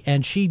baby,"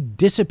 and she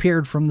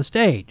disappeared from the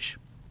stage.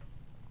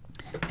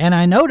 And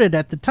I noted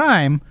at the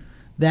time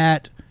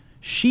that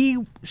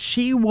she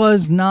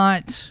was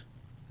not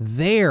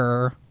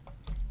there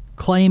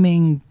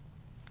claiming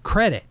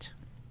credit.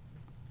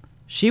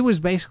 She was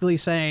basically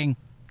saying,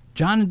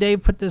 John and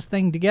Dave put this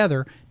thing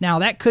together. Now,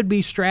 that could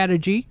be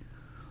strategy.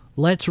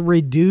 Let's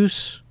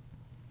reduce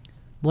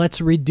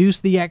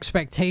the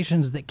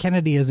expectations that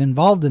Kennedy is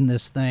involved in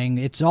this thing.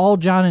 It's all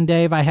John and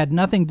Dave. I had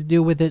nothing to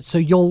do with it, so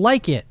you'll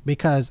like it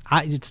because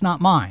it's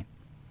not mine.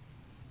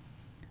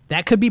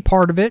 That could be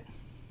part of it.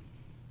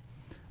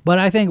 But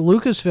I think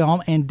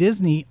Lucasfilm and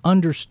Disney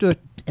understood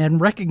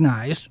and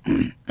recognized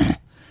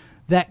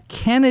that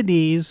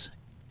Kennedy's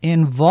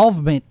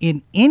involvement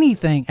in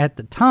anything at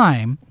the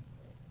time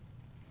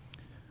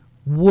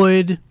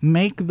would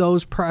make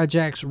those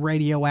projects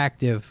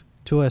radioactive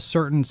to a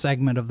certain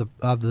segment of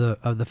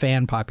the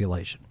fan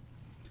population.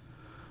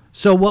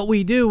 So what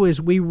we do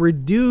is we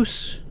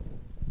reduce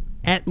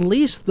at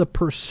least the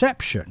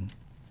perception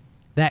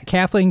that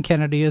Kathleen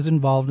Kennedy is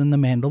involved in The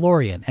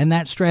Mandalorian. And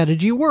that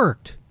strategy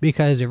worked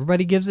because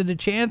everybody gives it a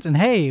chance and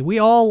hey, we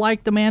all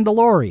like The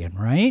Mandalorian,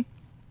 right?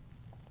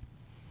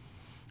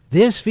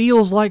 This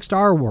feels like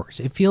Star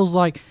Wars. It feels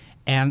like,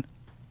 and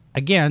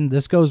again,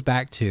 this goes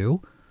back to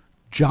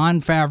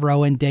Jon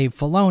Favreau and Dave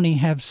Filoni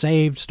have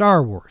saved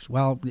Star Wars.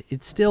 Well,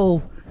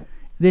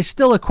 there's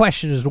still a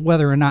question as to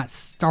whether or not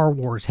Star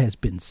Wars has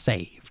been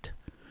saved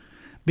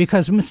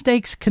because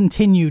mistakes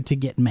continue to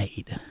get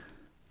made.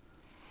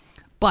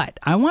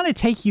 But I want to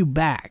take you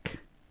back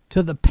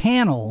to the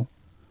panel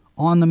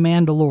on The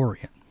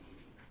Mandalorian.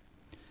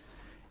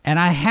 And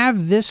I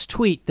have this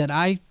tweet that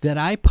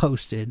I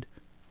posted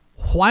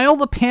while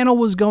the panel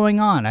was going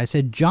on. I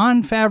said,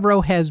 Jon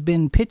Favreau has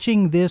been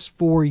pitching this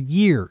for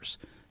years.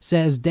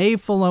 Says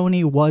Dave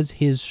Filoni was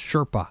his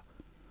Sherpa.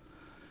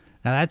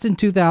 Now, that's in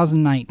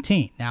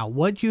 2019. Now,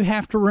 what you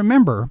have to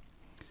remember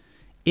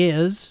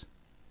is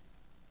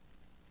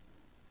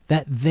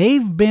that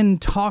they've been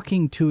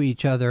talking to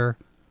each other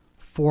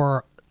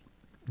for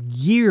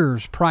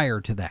years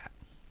prior to that.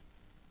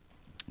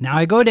 Now,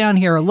 I go down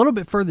here a little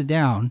bit further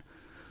down.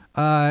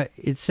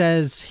 It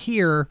says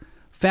here,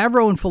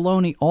 Favreau and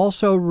Filoni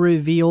also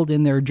revealed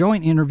in their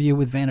joint interview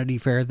with Vanity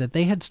Fair that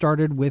they had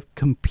started with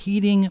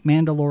competing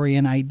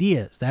Mandalorian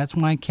ideas. That's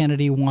why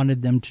Kennedy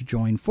wanted them to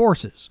join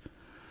forces.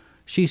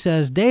 She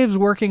says, Dave's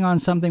working on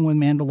something with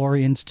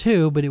Mandalorians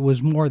too, but it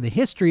was more the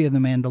history of the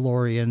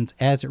Mandalorians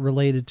as it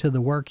related to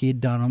the work he had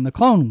done on the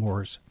Clone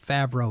Wars,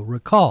 Favreau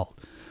recalled.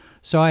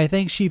 So I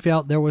think she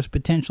felt there was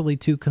potentially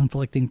two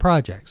conflicting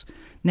projects.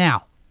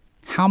 Now,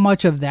 how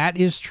much of that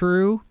is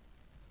true?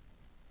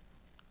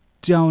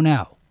 Don't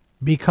know.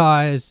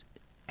 Because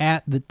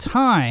at the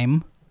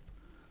time,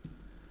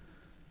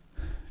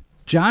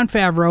 Jon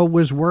Favreau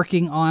was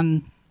working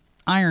on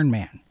Iron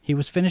Man. He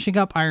was finishing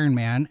up Iron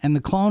Man, and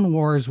the Clone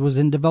Wars was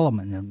in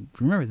development. And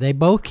remember, they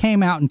both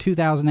came out in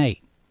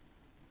 2008.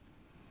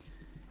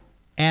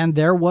 And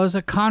there was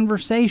a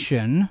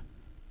conversation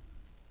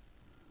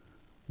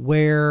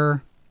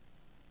where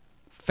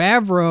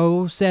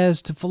Favreau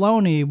says to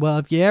Filoni, well,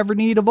 if you ever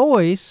need a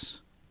voice,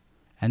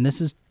 and this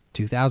is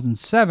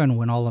 2007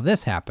 when all of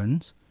this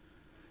happens,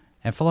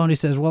 and Filoni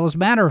says, well, as a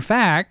matter of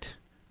fact,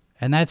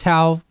 And that's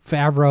how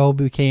Favreau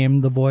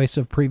became the voice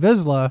of Pre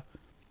Vizsla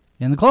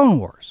in the Clone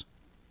Wars.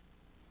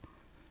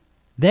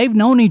 They've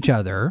known each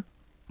other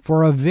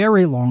for a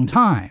very long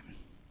time.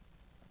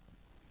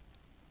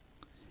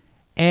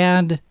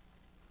 And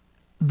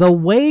the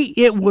way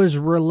it was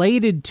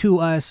related to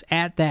us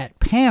at that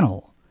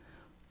panel,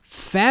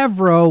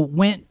 Favreau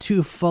went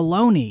to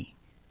Filoni,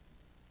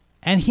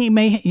 and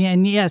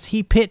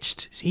he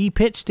pitched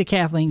to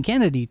Kathleen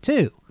Kennedy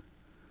too.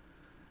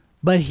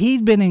 But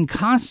he'd been in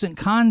constant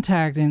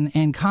contact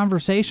and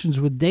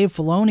conversations with Dave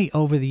Filoni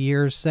over the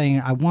years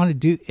saying,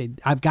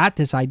 I've got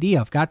this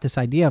idea.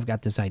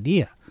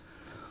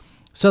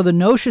 So the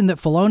notion that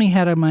Filoni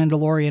had a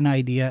Mandalorian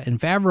idea and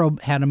Favreau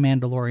had a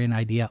Mandalorian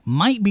idea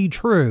might be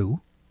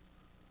true,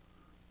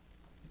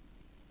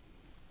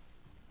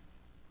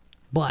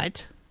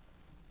 but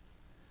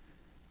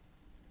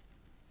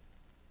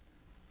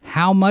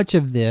how much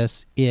of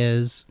this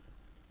is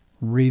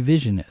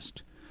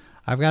revisionist?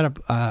 I've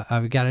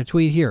got a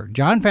tweet here.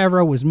 Jon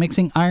Favreau was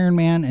mixing Iron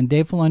Man and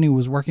Dave Filoni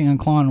was working on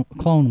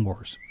Clone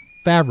Wars.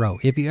 Favreau,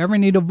 if you ever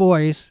need a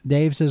voice,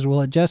 Dave says,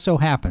 well, it just so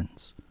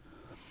happens.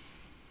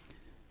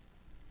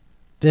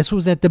 This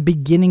was at the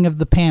beginning of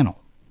the panel.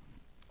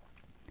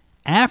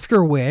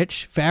 After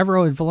which,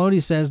 Favreau and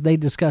Filoni says they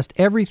discussed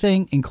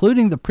everything,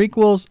 including the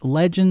prequels,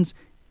 Legends,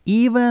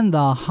 even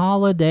the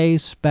holiday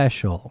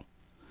special.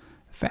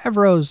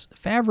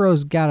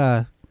 Favreau's got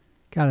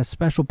a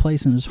special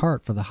place in his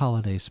heart for the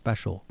holiday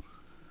special.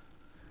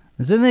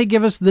 And then they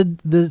give us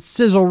the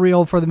sizzle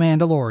reel for The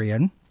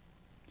Mandalorian.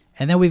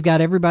 And then we've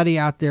got everybody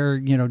out there,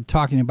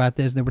 talking about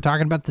this. They were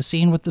talking about the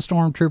scene with the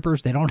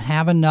stormtroopers. They don't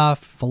have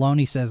enough.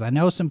 Filoni says, I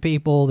know some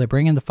people. They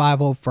bring in the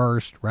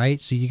 501st,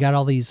 right? So you've got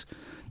all these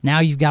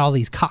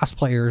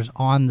cosplayers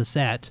on the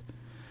set.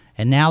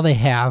 And now they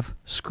have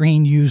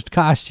screen-used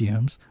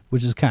costumes,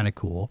 which is kind of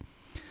cool.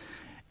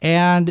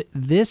 And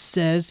this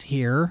says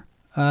here,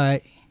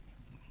 Dave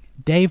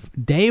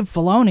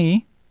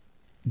Filoni,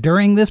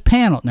 during this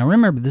panel. Now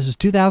remember, this is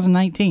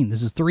 2019.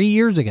 This is 3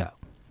 years ago.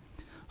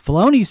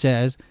 Filoni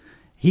says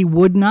he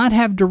would not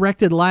have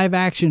directed live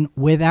action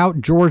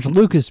without George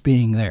Lucas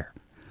being there.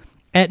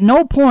 At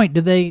no point do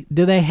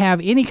they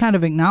have any kind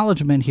of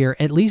acknowledgement here,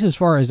 at least as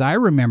far as I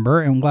remember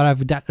and what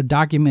I've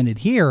documented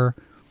here.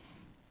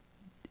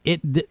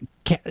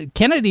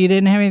 Kennedy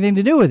didn't have anything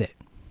to do with it.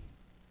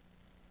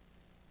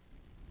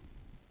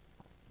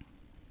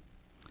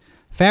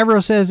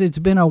 Favreau says it's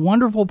been a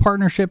wonderful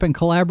partnership and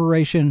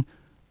collaboration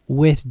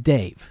with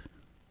Dave.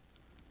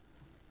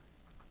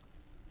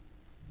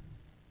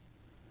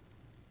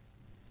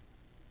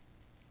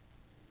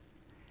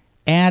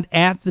 And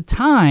at the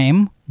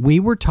time, we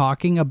were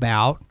talking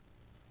about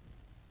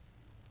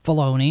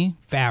Filoni,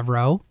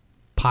 Favreau,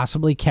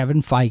 possibly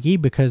Kevin Feige,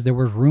 because there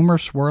was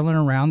rumors swirling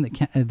around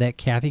that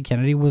Kathy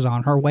Kennedy was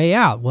on her way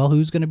out. Well,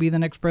 who's going to be the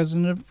next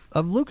president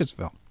of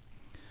Lucasfilm?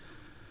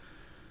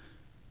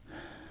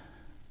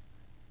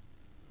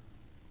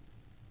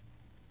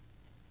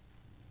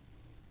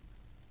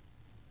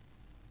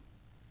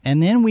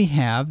 And then we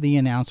have the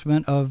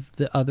announcement of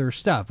the other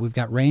stuff. We've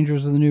got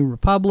Rangers of the New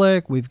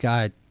Republic. We've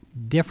got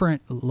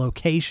different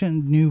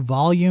location, new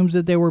volumes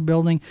that they were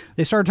building.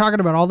 They started talking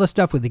about all this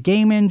stuff with the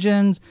game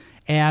engines,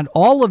 and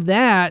all of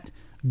that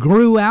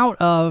grew out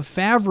of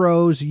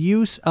Favreau's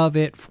use of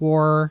it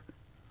for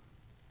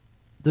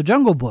the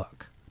Jungle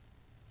Book.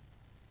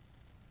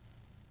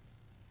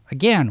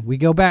 Again, we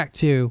go back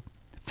to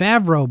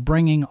Favreau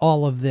bringing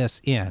all of this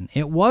in.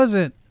 It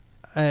wasn't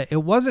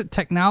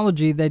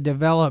technology they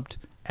developed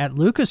at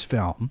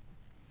Lucasfilm.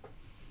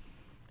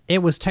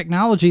 It was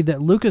technology that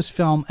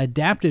Lucasfilm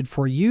adapted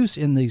for use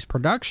in these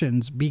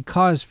productions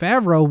because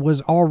Favreau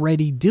was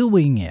already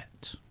doing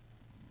it.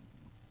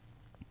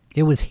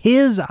 It was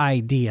his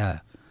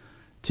idea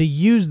to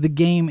use the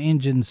game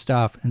engine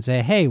stuff and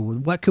say, hey,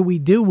 what could we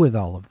do with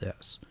all of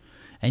this?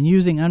 And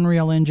using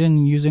Unreal Engine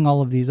and using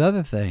all of these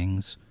other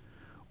things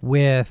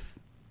with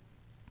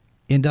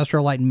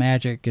Industrial Light and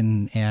Magic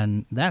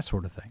and that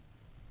sort of thing.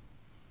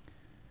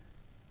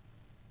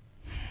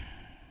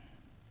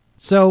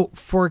 So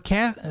for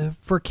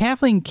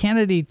Kathleen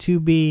Kennedy to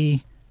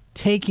be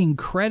taking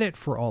credit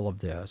for all of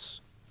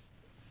this,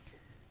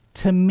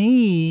 to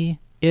me,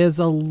 is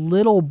a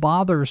little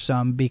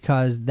bothersome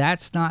because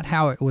that's not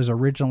how it was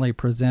originally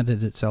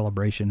presented at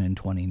Celebration in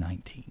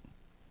 2019.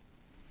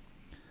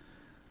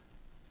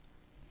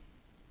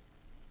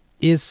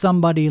 Is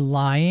somebody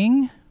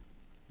lying?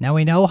 Now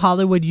we know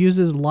Hollywood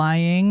uses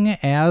lying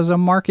as a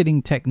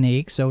marketing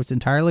technique, so it's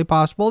entirely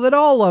possible that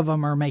all of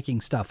them are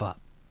making stuff up.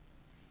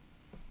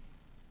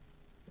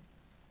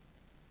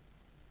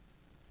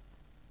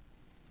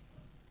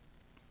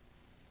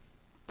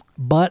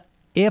 But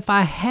if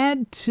I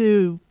had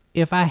to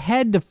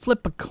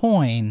flip a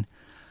coin,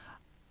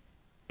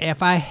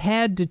 if I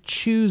had to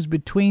choose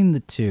between the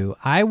two,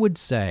 I would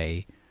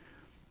say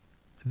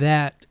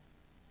that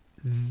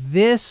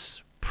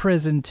this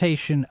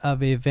presentation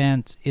of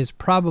events is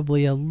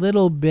probably a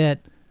little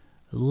bit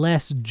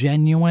less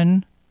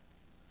genuine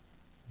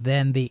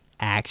than the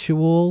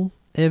actual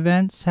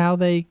events, how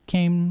they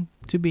came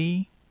to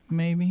be,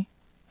 maybe.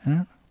 I don't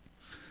know.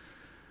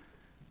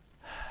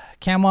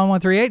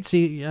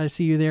 Cam1138, I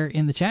see you there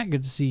in the chat.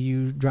 Good to see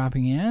you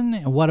dropping in.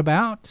 And what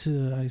about?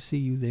 I see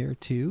you there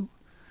too.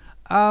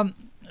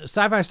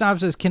 Sci-Fi Snob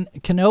says,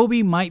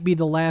 Kenobi might be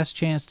the last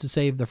chance to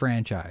save the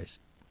franchise.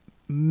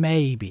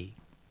 Maybe.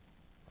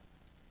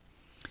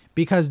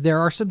 Because there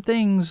are some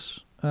things,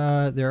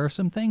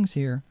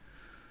 here.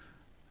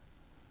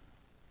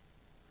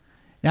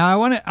 Now,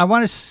 I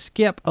want to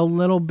skip a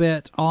little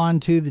bit on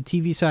to the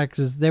TV side,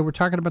 because they were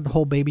talking about the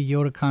whole Baby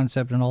Yoda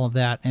concept and all of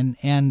that,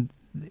 and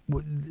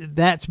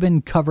that's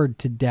been covered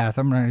to death.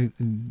 I'm going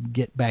to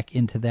get back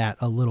into that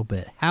a little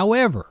bit.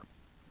 However,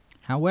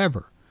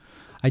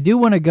 I do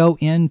want to go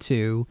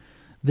into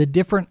the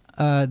different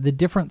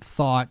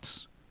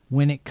thoughts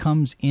when it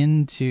comes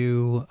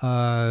into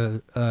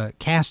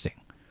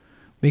casting,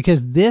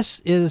 because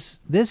this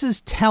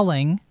is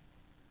telling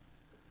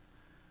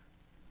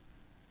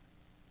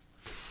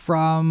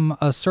from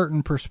a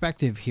certain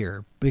perspective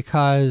here,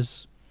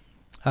 because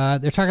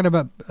they're talking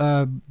about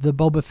the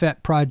Boba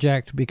Fett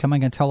project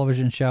becoming a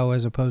television show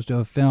as opposed to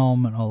a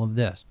film and all of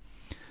this.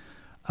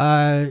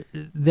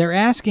 They're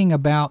asking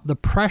about the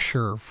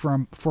pressure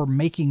for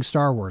making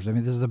Star Wars. I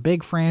mean, this is a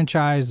big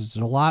franchise.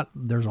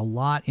 There's a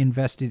lot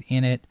invested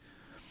in it.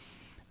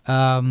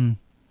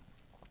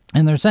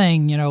 And they're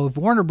saying, if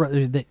Warner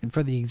Brothers,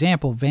 for the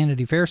example,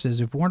 Vanity Fair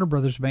says, if Warner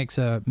Brothers makes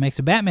a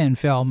Batman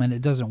film and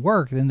it doesn't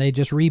work, then they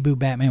just reboot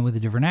Batman with a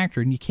different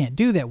actor, and you can't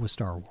do that with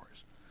Star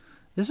Wars.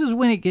 This is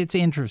when it gets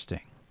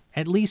interesting,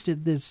 at least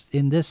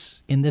in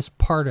this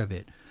part of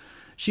it.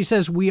 She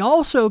says, we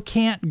also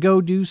can't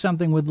go do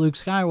something with Luke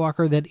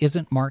Skywalker that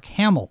isn't Mark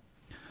Hamill.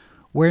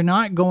 We're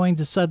not going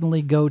to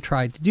suddenly go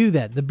try to do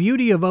that. The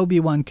beauty of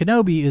Obi-Wan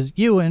Kenobi is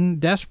Ewan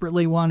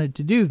desperately wanted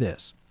to do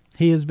this.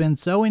 He has been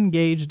so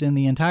engaged in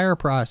the entire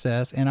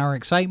process, and our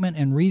excitement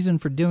and reason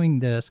for doing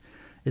this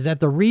is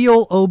that the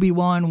real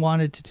Obi-Wan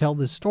wanted to tell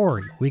this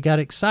story. We got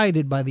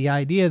excited by the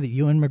idea that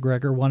Ewan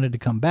McGregor wanted to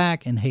come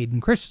back and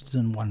Hayden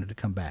Christensen wanted to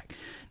come back.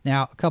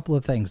 Now, a couple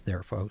of things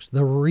there, folks.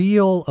 The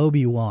real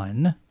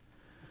Obi-Wan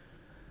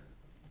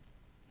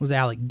was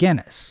Alec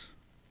Guinness.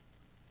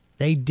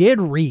 They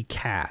did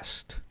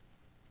recast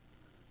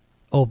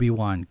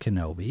Obi-Wan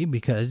Kenobi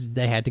because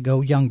they had to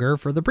go younger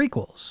for the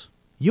prequels.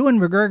 Ewan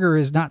McGregor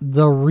is not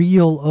the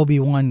real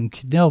Obi-Wan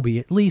Kenobi,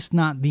 at least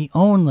not the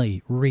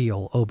only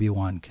real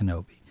Obi-Wan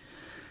Kenobi.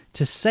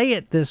 To say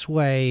it this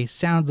way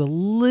sounds a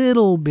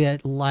little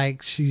bit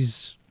like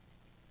she's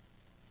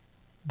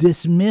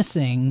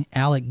dismissing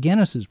Alec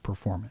Guinness's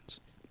performance.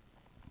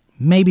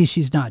 Maybe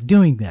she's not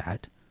doing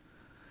that.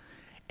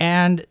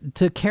 And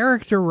to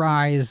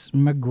characterize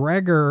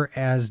McGregor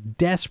as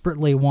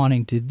desperately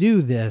wanting to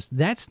do this,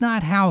 that's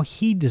not how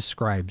he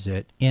describes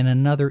it in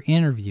another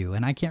interview.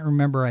 And I can't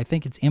remember, I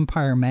think it's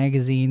Empire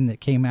Magazine that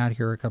came out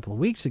here a couple of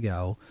weeks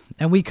ago.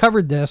 And we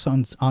covered this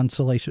on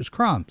Salacious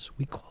Crumbs.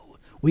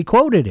 We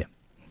quoted him.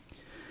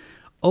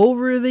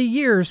 Over the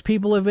years,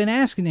 people have been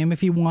asking him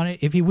if he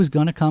was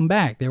going to come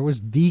back. There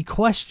was the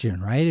question,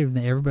 right?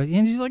 Everybody,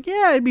 and he's like,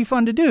 yeah, it'd be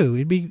fun to do.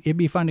 It'd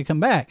be fun to come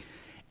back.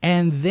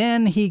 And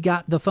then he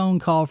got the phone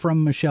call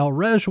from Michelle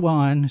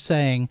Rejwan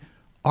saying,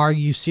 are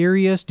you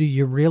serious? Do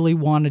you really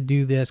want to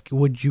do this?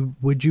 Would you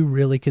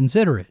really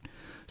consider it?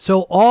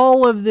 So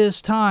all of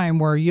this time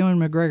where Ewan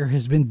McGregor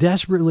has been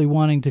desperately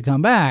wanting to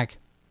come back,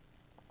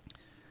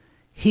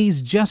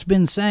 he's just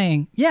been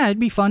saying, yeah, it'd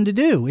be fun to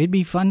do. It'd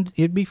be fun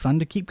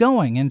to keep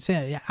going. And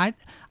say,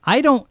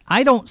 I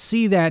don't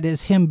see that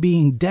as him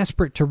being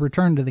desperate to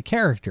return to the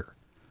character.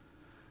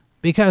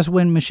 Because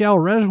when Michelle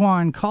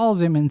Rejwan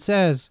calls him and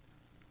says,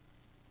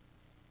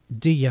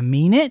 do you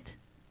mean it?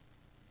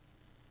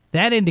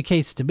 That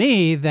indicates to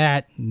me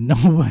that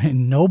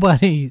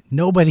nobody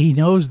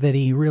knows that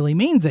he really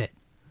means it.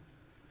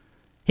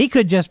 He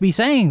could just be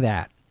saying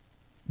that.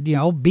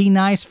 Be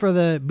nice for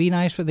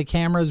the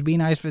cameras, be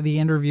nice for the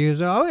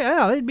interviews. Oh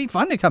yeah, it'd be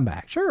fun to come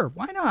back. Sure,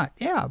 why not?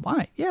 Yeah,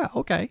 why? Yeah,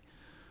 okay.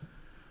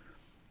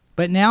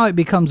 But now it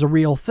becomes a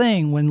real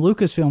thing when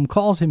Lucasfilm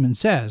calls him and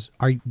says,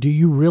 do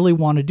you really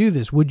want to do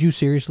this? Would you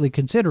seriously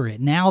consider it?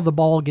 Now the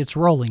ball gets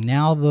rolling.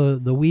 Now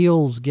the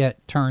wheels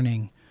get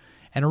turning.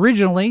 And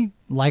originally,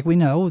 like we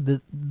know,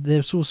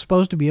 this was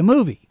supposed to be a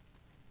movie.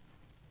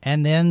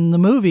 And then the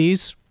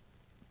movies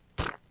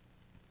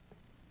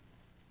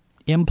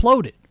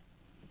imploded.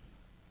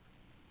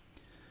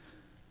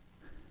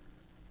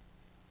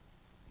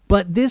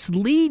 But this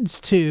leads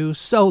to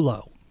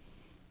Solo.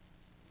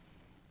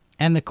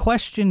 And the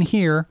question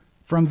here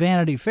from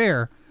Vanity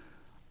Fair,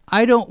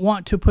 I don't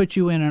want to put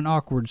you in an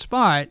awkward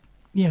spot.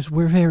 Yes,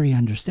 we're very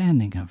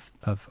understanding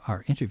of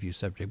our interview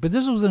subject. But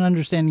this was an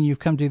understanding you've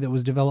come to that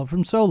was developed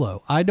from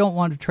Solo. I don't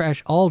want to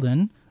trash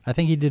Alden. I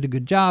think he did a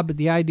good job. But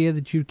the idea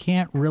that you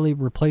can't really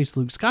replace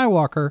Luke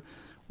Skywalker,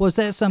 was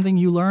that something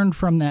you learned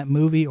from that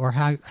movie, or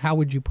how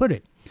would you put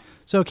it?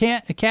 So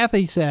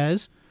Kathy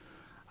says,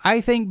 I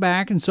think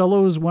back, and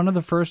Solo was one of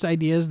the first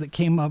ideas that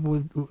came up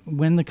with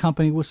when the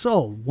company was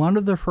sold. One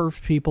of the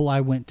first people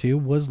I went to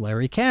was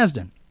Larry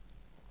Kasdan.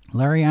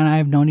 Larry and I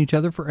have known each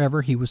other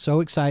forever. He was so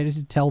excited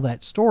to tell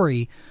that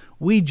story.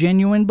 We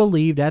genuinely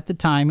believed at the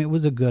time it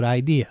was a good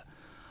idea.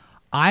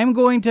 I'm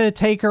going to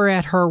take her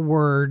at her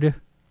word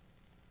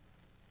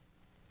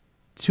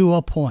to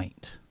a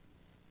point.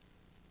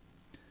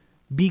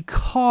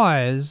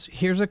 Because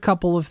here's a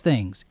couple of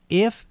things.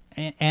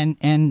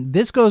 And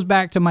this goes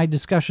back to my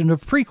discussion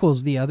of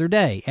prequels the other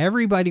day.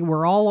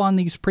 We're all on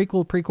these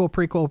prequel.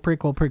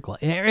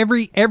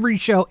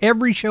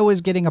 Every show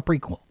is getting a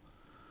prequel.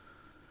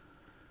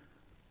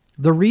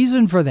 The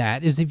reason for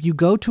that is if you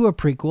go to a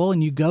prequel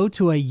and you go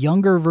to a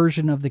younger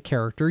version of the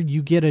character,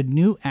 you get a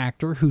new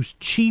actor who's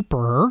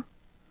cheaper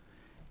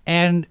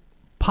and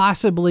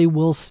possibly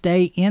will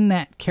stay in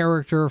that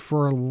character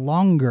for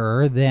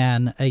longer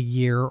than a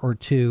year or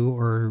two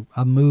or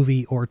a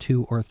movie or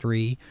two or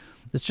three.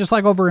 It's just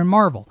like over in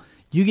Marvel.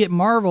 You get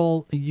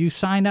Marvel, you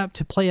sign up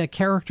to play a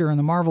character in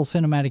the Marvel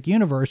Cinematic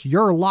Universe,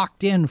 you're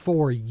locked in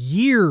for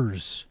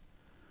years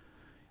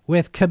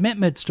with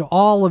commitments to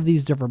all of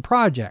these different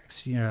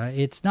projects. You know,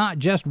 it's not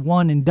just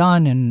one and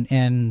done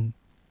and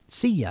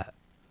see ya.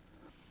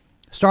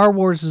 Star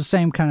Wars is the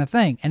same kind of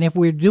thing. And if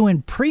we're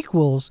doing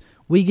prequels,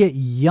 we get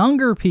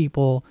younger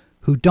people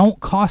who don't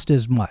cost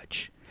as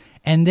much.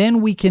 And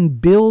then we can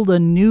build a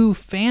new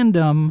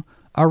fandom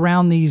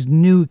around these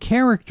new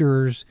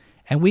characters,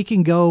 and we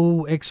can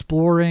go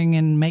exploring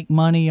and make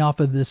money off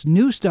of this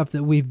new stuff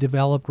that we've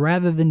developed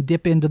rather than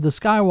dip into the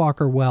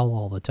Skywalker well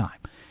all the time.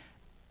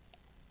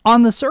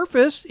 On the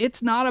surface,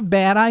 it's not a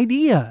bad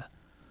idea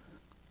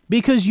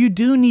because you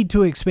do need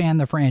to expand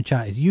the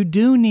franchise. You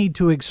do need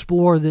to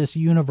explore this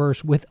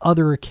universe with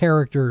other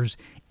characters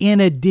in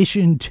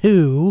addition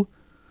to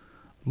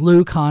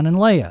Luke, Han, and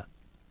Leia.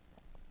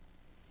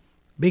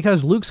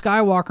 Because Luke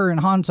Skywalker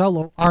and Han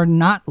Solo are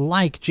not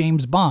like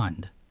James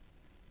Bond.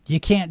 You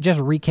can't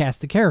just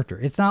recast the character.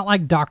 It's not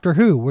like Doctor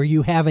Who, where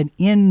you have an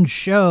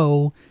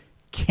in-show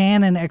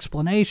canon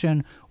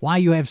explanation why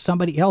you have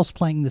somebody else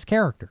playing this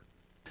character.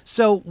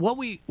 So what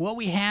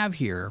we have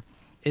here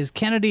is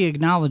Kennedy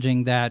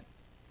acknowledging that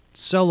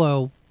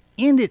Solo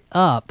ended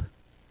up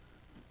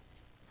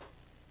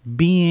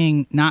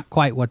being not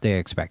quite what they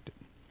expected.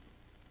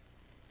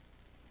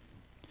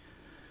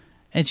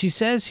 And she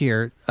says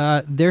here,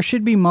 there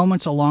should be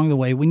moments along the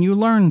way when you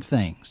learn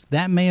things.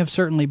 That may have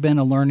certainly been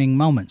a learning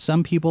moment.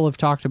 Some people have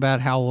talked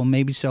about how, well,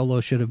 maybe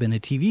Solo should have been a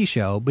TV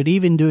show. But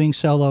even doing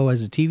Solo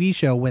as a TV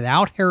show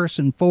without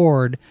Harrison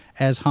Ford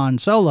as Han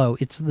Solo,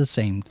 it's the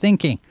same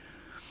thinking.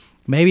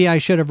 Maybe I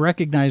should have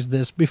recognized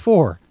this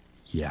before.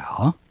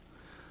 Yeah.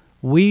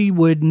 We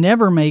would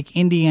never make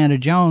Indiana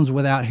Jones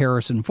without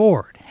Harrison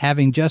Ford.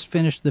 Having just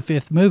finished the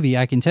 5th movie,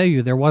 I can tell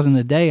you there wasn't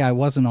a day I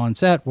wasn't on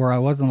set where I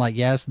wasn't like,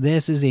 yes,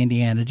 this is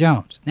Indiana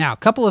Jones. Now, a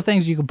couple of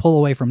things you can pull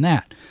away from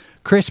that.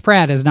 Chris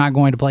Pratt is not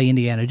going to play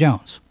Indiana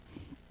Jones.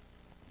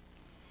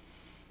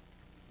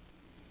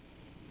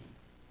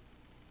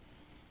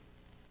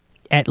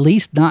 At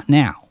least not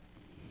now.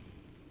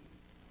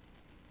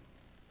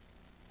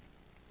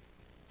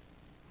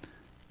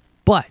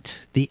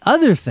 But the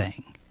other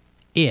thing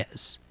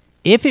is,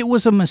 if it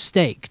was a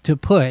mistake to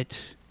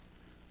put,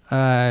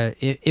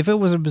 Alden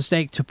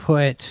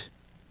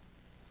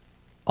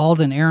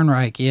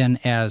Ehrenreich in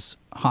as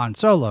Han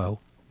Solo,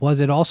 was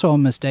it also a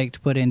mistake to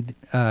put in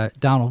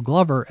Donald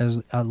Glover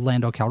as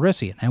Lando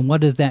Calrissian? And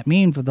what does that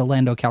mean for the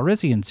Lando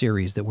Calrissian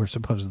series that we're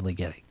supposedly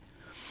getting?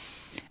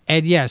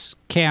 And yes,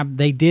 Cam,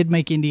 they did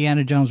make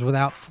Indiana Jones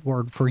without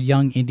Ford for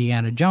Young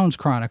Indiana Jones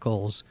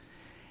Chronicles.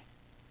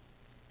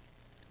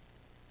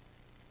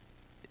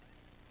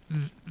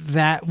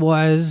 That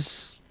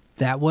was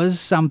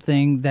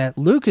something that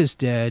Lucas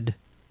did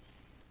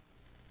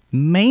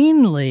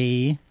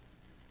mainly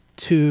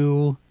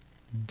to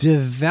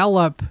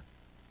develop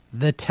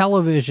the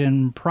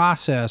television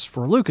process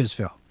for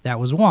Lucasfilm. That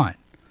was one.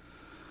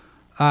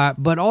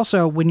 But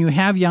also, when you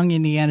have Young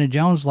Indiana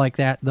Jones like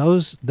that,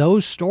 those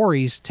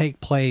stories take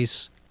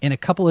place in a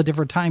couple of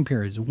different time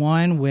periods.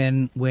 One,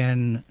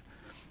 when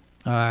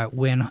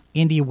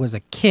Indy was a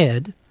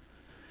kid.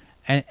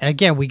 And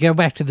again, we go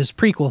back to this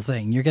prequel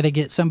thing. You're going to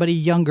get somebody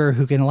younger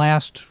who can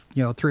last,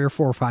 3 or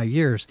 4 or 5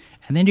 years.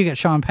 And then you get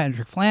Sean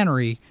Patrick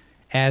Flannery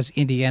as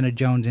Indiana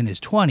Jones in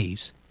his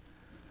 20s.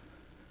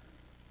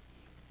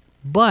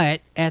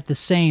 But at the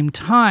same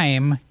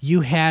time,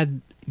 you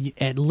had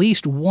at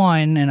least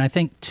one, and I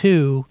think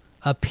 2,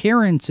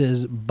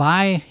 appearances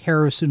by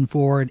Harrison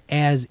Ford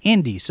as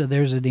Indy. So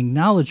there's an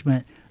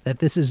acknowledgement that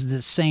this is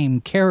the same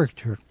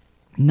character,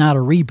 not a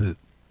reboot.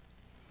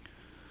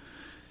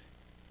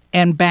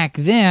 And back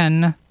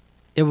then,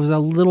 it was a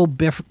little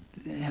bit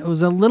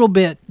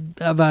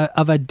of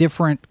a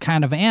different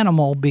kind of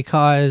animal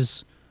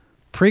because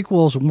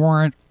prequels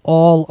weren't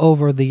all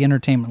over the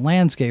entertainment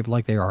landscape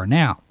like they are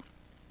now.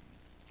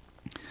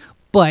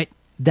 But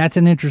that's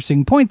an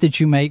interesting point that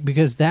you make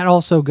because that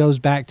also goes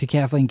back to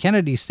Kathleen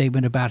Kennedy's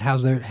statement about how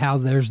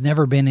there's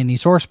never been any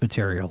source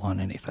material on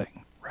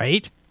anything,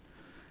 right?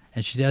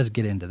 And she does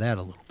get into that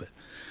a little bit.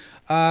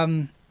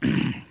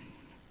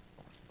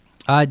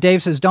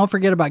 Dave says, don't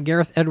forget about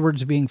Gareth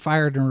Edwards being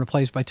fired and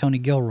replaced by Tony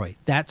Gilroy.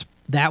 That's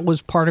that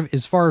was part of,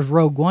 as far as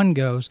Rogue One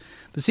goes.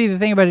 But see, the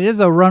thing about it is,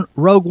 though,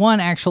 Rogue One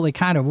actually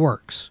kind of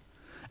works.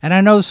 And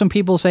I know some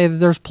people say that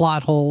there's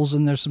plot holes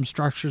and there's some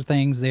structure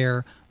things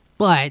there,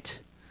 but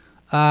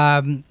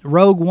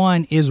Rogue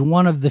One is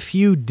one of the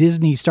few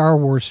Disney Star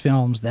Wars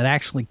films that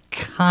actually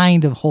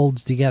kind of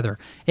holds together.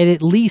 It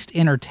at least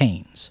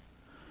entertains.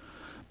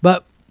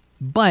 But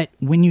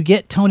when you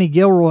get Tony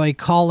Gilroy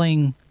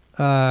calling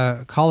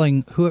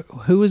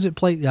who is it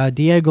played,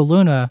 Diego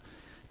Luna,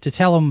 to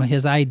tell him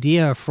his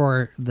idea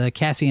for the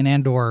Cassian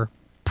Andor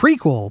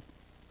prequel,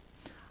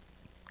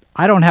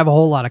 I don't have a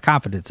whole lot of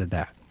confidence in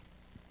that.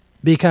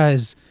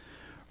 Because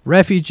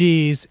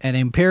refugees and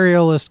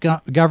imperialist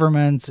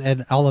governments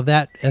and all of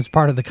that as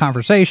part of the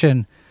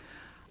conversation,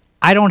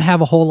 I don't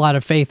have a whole lot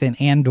of faith in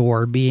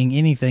Andor being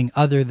anything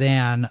other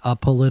than a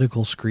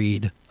political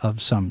screed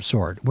of some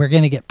sort. We're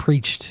going to get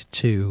preached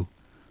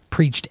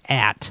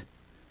at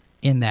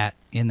in that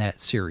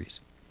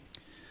series.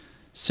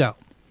 So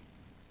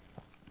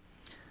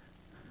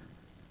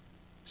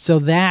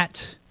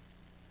that's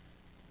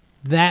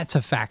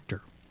a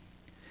factor.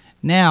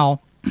 Now,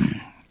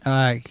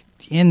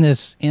 in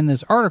this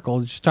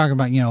article, just talking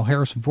about,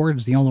 Harrison Ford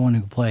is the only one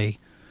who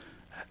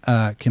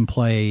can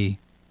play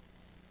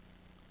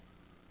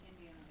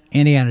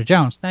Indiana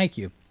Jones. Thank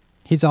you.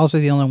 He's also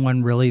the only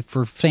one really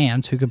for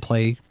fans who could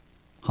play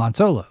Han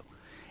Solo.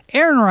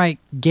 Ehrenreich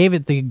gave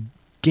it the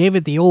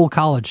old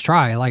college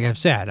try, like I've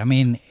said. I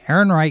mean,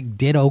 Ehrenreich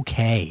did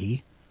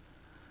okay,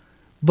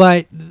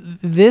 but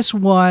this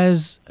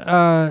was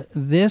a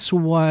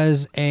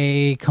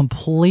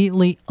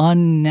completely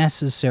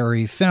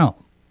unnecessary film.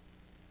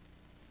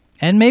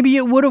 And maybe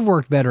it would have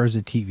worked better as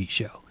a TV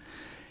show.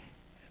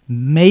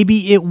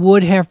 Maybe it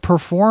would have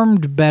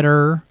performed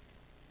better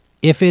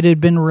if it had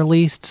been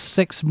released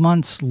 6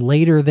 months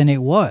later than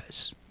it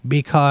was,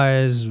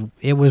 because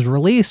it was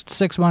released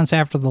 6 months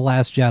after The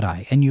Last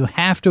Jedi, and you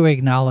have to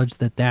acknowledge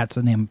that that's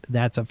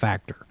a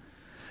factor.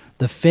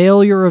 The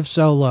failure of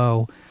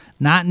Solo,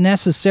 not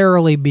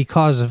necessarily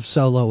because of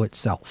Solo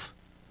itself.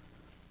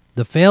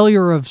 The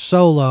failure of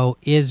Solo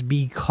is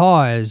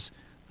because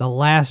The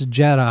Last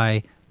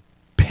Jedi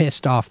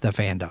pissed off the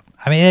fandom.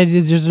 I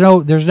mean,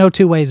 there's no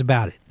two ways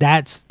about it.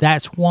 That's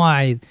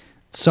why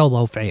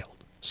Solo failed.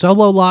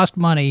 Solo lost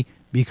money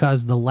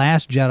because The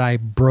Last Jedi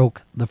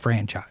broke the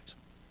franchise.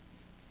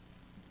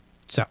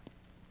 So,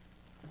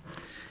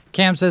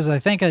 Cam says, I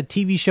think a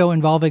TV show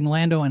involving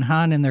Lando and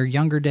Han in their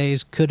younger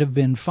days could have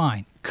been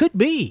fine. Could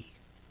be.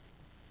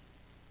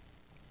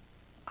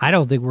 I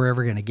don't think we're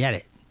ever going to get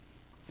it.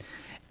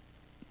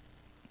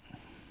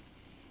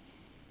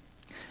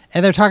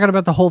 And they're talking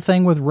about the whole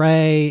thing with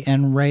Rey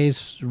and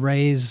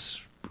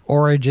Rey's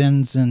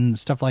origins and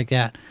stuff like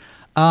that.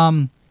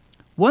 One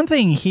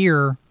thing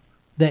here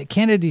that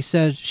Kennedy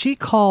says, she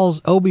calls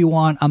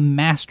Obi-Wan a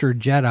master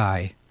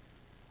Jedi,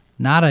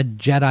 not a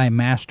Jedi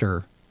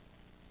master.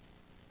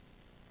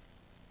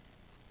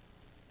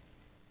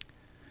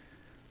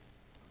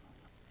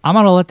 I'm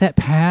going to let that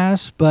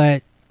pass,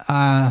 but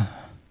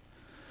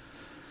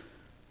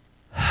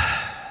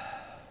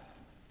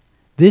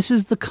this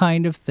is the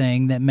kind of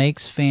thing that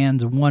makes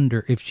fans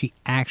wonder if she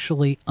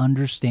actually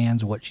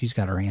understands what she's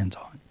got her hands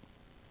on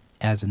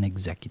as an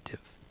executive.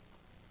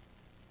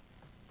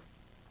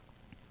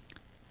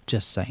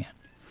 Just saying.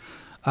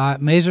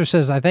 Mazer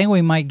says, I think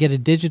we might get a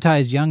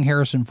digitized young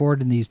Harrison Ford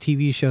in these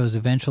TV shows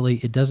eventually.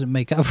 It doesn't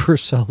make up for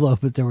Solo,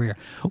 but there we are.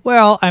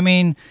 Well, I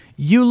mean,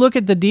 you look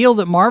at the deal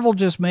that Marvel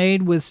just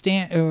made with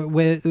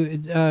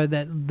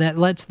that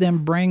lets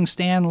them bring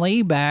Stan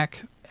Lee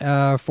back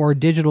for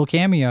digital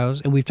cameos,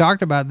 and we've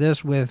talked about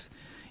this with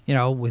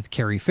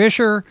Carrie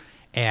Fisher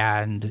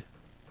and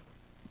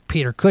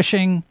Peter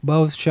Cushing,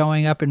 both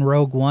showing up in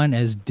Rogue One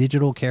as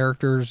digital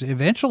characters.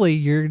 Eventually,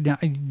 you're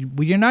not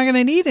going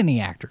to need any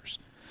actors.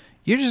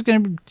 You're just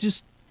going to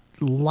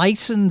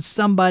license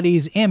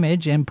somebody's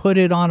image and put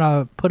it on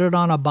a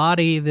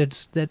body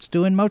that's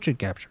doing motion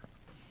capture.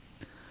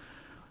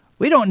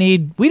 We don't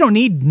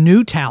need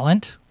new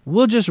talent.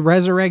 We'll just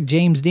resurrect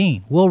James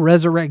Dean. We'll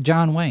resurrect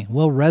John Wayne.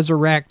 We'll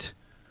resurrect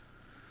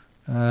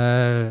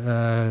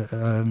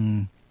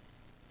Lana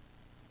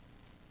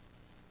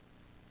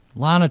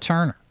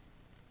Turner.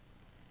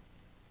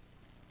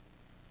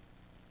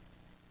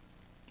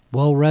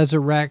 We'll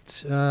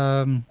resurrect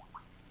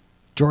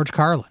George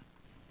Carlin.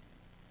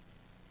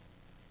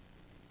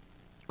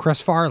 Chris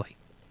Farley.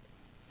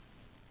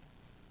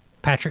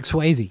 Patrick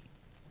Swayze.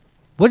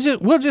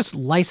 We'll just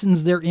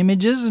license their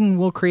images and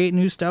we'll create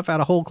new stuff out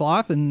of whole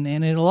cloth and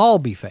it'll all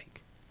be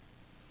fake.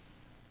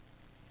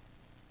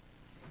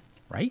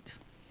 Right?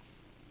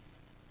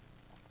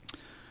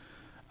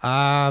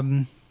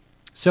 So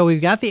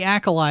we've got the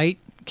Acolyte.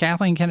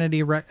 Kathleen Kennedy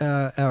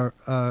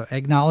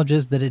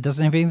acknowledges that it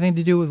doesn't have anything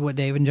to do with what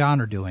Dave and John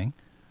are doing.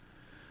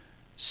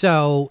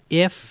 So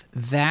if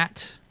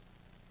that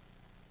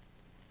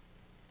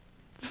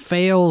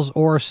fails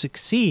or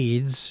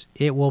succeeds,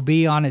 it will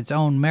be on its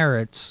own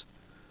merits,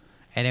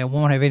 and it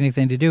won't have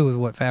anything to do with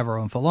what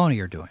Favreau and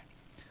Filoni are doing,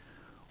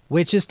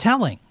 which is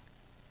telling.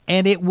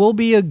 And it will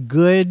be a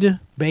good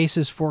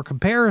basis for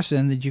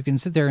comparison that you can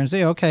sit there and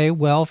say, okay,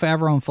 well,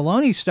 Favreau and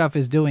Filoni stuff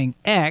is doing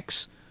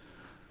X.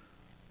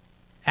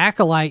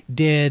 Acolyte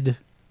did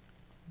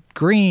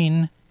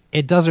green.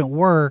 It doesn't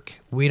work.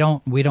 We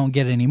don't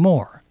get any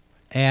more.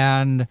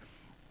 And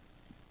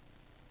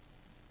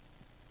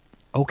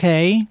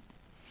okay,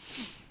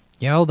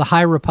 the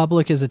High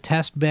Republic is a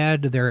test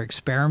bed. They're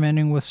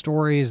experimenting with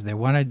stories. They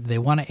want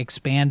to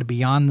expand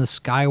beyond the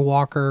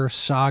Skywalker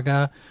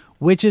saga,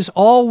 which is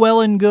all well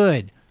and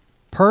good.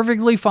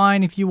 Perfectly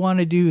fine if you want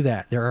to do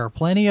that. There are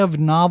plenty of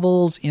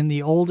novels in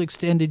the old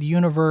extended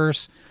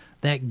universe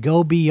that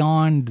go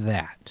beyond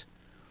that.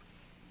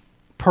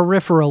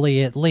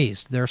 Peripherally, at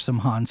least. There's some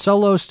Han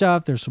Solo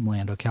stuff. There's some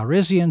Lando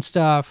Calrissian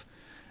stuff.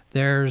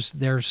 There's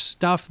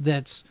stuff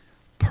that's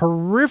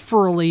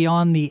peripherally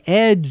on the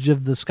edge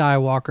of the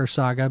Skywalker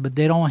saga, but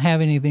they don't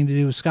have anything to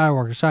do with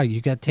Skywalker saga. You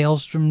got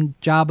Tales from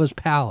Jabba's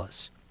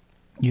Palace.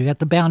 You got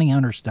the bounty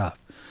hunter stuff.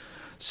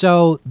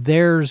 So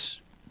there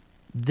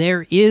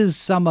is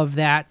some of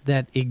that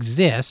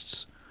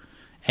exists,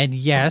 and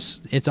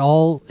yes, it's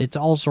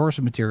all source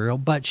material.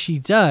 But she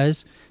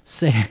does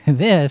say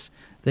this.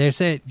 They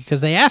say,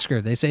 because they ask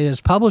her, they say, is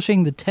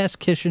publishing the test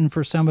kitchen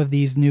for some of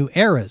these new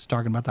eras,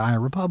 talking about the High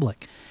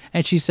Republic,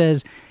 and she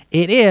says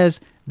it is.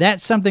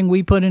 That's something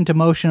we put into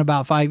motion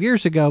about 5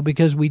 years ago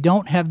because we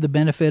don't have the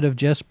benefit of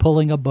just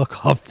pulling a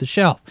book off the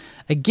shelf.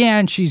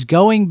 Again, she's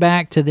going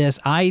back to this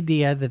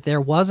idea that there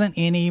wasn't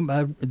any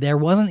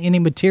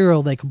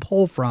material they could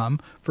pull from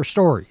for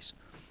stories.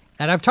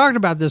 And I've talked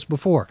about this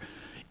before.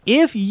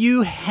 If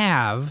you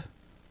have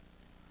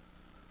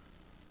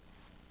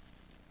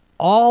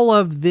all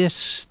of this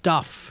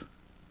stuff,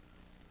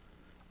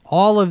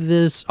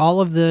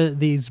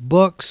 these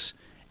books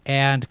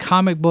and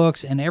comic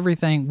books and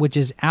everything, which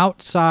is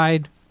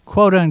outside,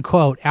 quote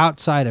unquote,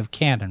 outside of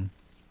canon.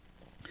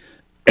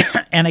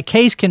 And a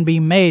case can be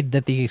made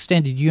that the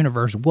extended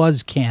universe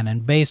was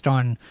canon based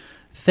on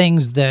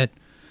things that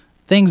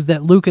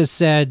Lucas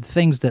said,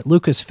 things that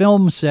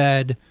Lucasfilm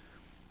said,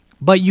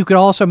 but you could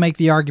also make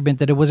the argument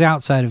that it was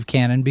outside of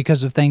canon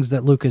because of things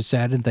that Lucas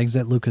said and things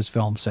that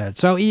Lucasfilm said.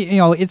 So,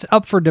 it's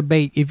up for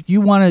debate. If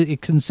you want to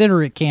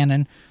consider it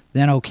canon,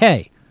 then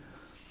okay.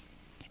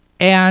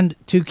 And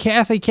to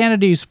Kathy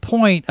Kennedy's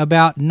point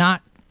about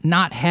not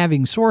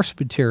having source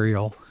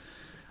material,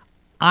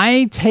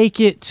 I take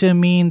it to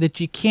mean that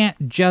you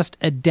can't just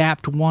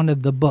adapt one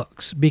of the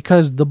books,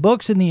 because the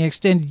books in the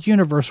extended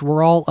universe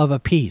were all of a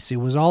piece. It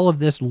was all of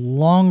this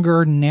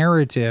longer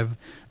narrative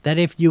that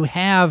if you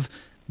have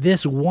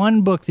this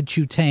one book that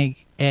you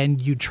take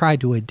and you try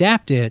to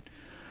adapt it,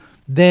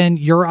 then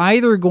you're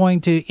either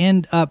going to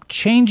end up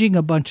changing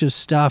a bunch of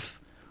stuff,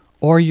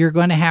 or you're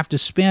going to have to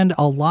spend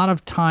a lot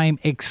of time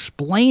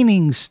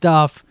explaining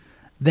stuff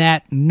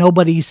that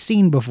nobody's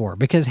seen before,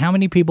 because how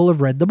many people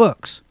have read the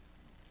books?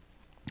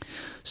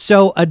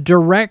 So a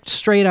direct,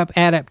 straight-up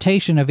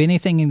adaptation of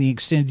anything in the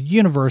extended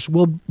universe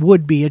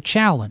would be a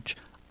challenge.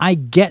 I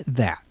get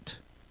that.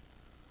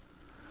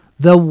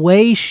 The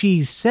way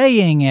she's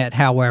saying it,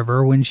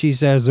 however, when she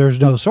says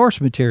there's no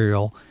source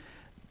material,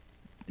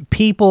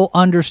 people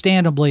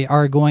understandably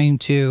are going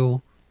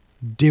to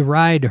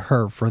deride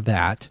her for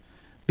that,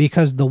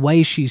 because the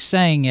way she's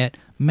saying it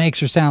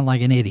makes her sound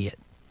like an idiot.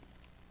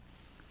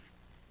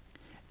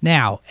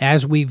 Now,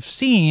 as we've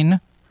seen,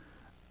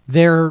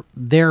 they're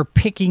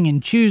picking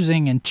and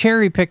choosing and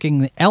cherry-picking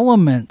the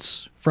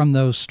elements from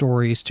those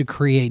stories to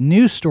create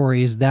new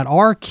stories that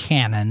are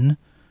canon.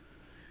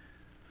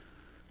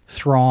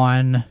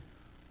 Thrawn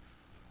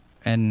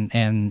and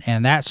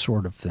that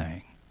sort of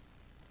thing.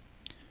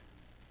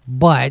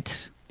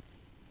 But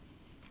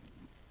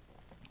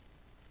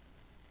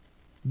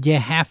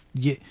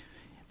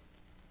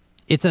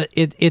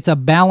it's a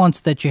balance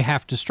that you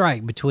have to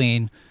strike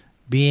between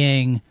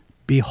being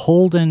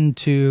beholden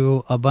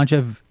to a bunch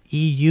of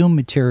EU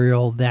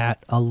material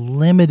that a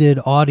limited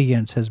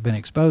audience has been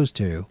exposed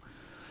to,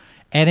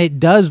 and it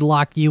does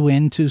lock you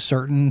into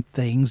certain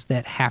things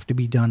that have to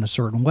be done a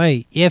certain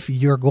way if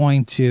you're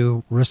going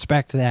to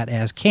respect that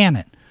as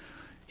canon.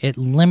 It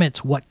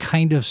limits what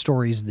kind of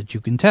stories that you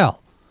can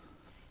tell.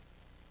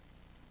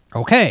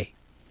 Okay.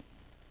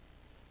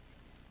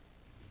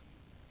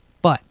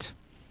 But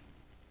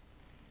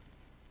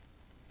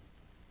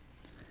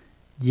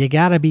you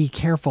got to be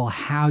careful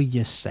how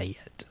you say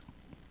it.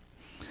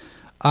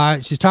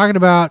 She's talking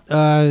about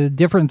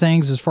different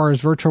things as far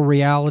as virtual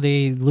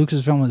reality.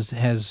 Lucasfilm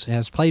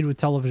has played with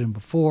television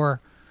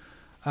before.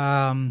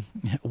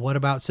 What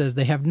About says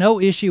they have no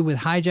issue with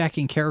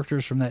hijacking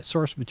characters from that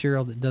source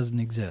material that doesn't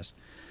exist.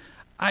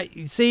 I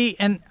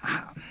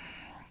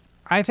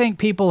think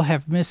people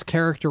have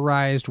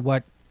mischaracterized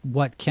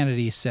what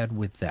Kennedy said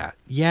with that.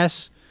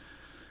 Yes,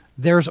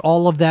 there's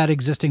all of that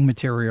existing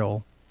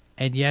material.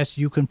 And yes,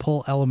 you can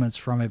pull elements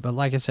from it, but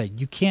like I said,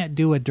 you can't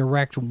do a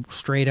direct,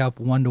 straight-up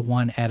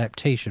one-to-one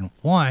adaptation.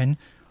 One,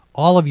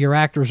 all of your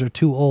actors are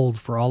too old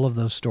for all of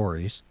those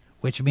stories,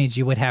 which means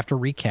you would have to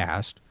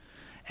recast.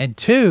 And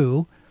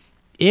two,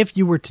 if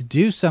you were to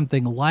do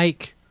something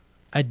like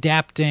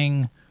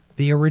adapting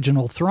the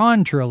original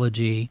Thrawn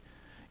trilogy,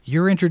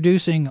 you're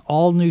introducing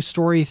all new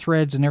story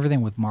threads and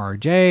everything with Mara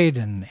Jade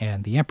and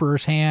the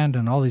Emperor's Hand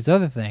and all these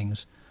other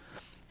things,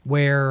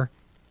 where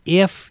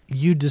if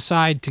you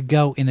decide to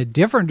go in a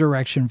different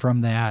direction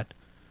from that,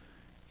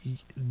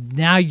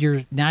 now you're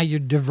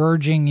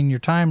diverging in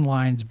your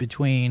timelines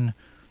between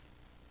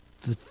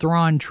the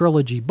Thrawn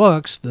trilogy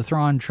books, the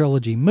Thrawn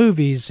trilogy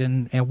movies,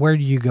 and where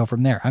do you go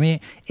from there? I mean,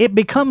 it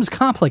becomes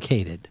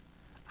complicated.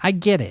 I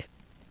get it.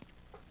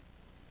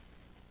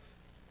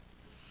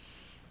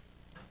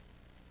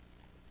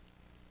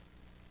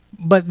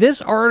 But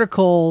this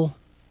article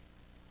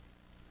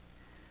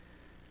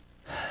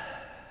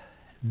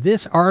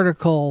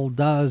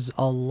does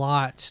a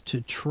lot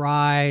to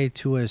try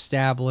to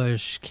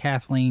establish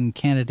Kathleen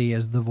Kennedy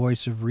as the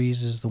voice of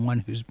reason, as the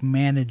one who's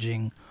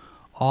managing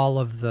all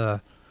of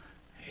the...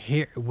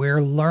 Here,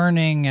 we're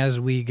learning as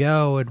we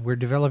go, and we're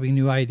developing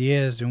new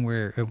ideas, and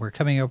we're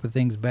coming up with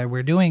things better.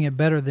 We're doing it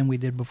better than we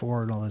did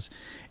before, and all this,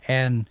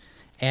 and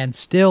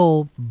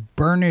still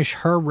burnish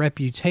her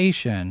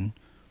reputation.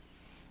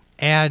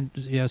 And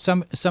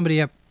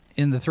somebody up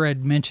in the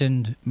thread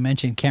mentioned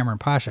Cameron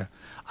Pasha.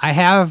 I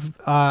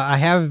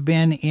have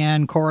been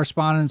in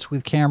correspondence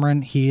with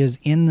Cameron. He is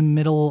in the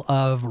middle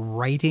of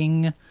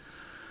writing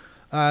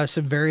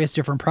some various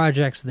different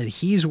projects that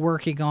he's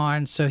working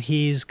on, so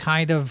he's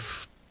kind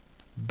of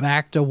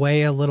backed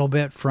away a little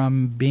bit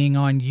from being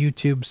on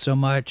YouTube so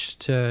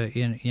much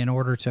in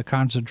order to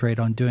concentrate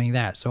on doing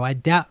that. So I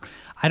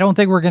don't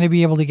think we're going to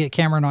be able to get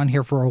Cameron on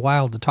here for a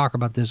while to talk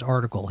about this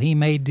article. He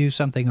may do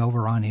something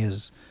over on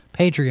his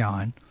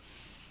Patreon,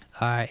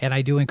 and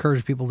I do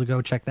encourage people to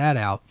go check that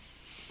out.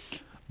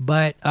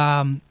 But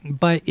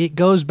it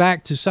goes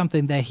back to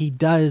something that he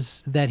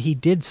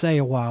did say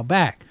a while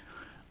back.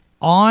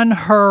 On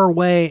her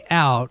way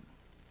out,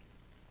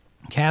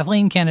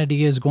 Kathleen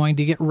Kennedy is going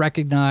to get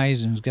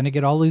recognized and is going to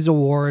get all these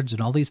awards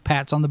and all these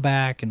pats on the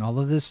back and all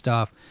of this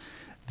stuff.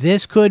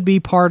 This could be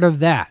part of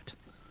that.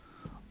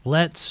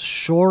 Let's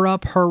shore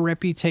up her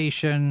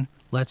reputation.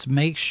 Let's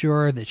make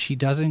sure that she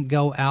doesn't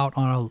go out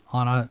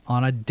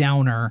on a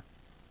downer.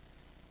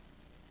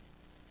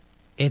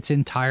 It's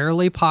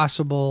entirely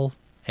possible,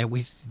 and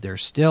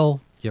there's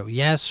still,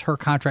 yes, her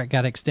contract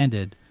got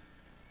extended,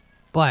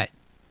 but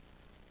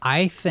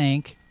I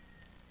think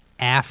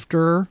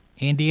after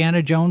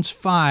Indiana Jones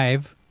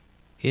 5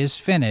 is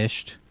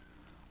finished,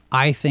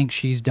 I think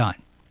she's done.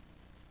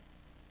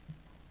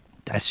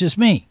 That's just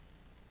me.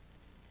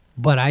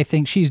 But I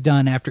think she's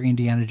done after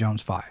Indiana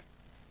Jones 5.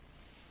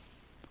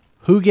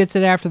 Who gets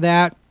it after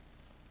that?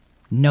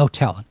 No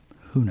telling.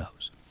 Who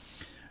knows?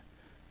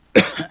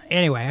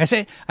 Anyway, I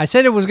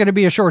said it was going to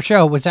be a short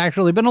show. It's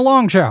actually been a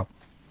long show,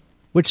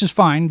 which is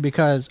fine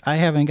because I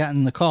haven't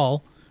gotten the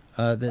call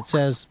that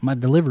says my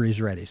delivery is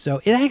ready.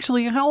 So it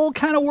actually all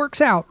kind of works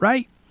out,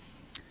 right?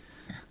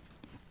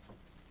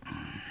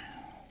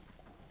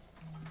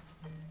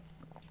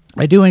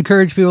 I do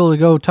encourage people to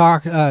go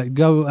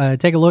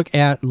take a look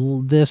at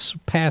this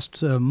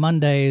past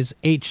Monday's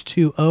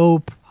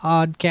H2O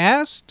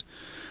podcast,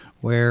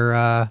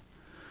 where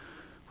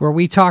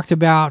we talked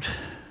about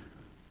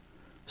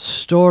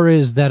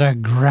stories that are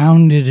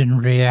grounded in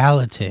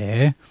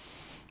reality.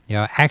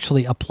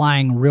 Actually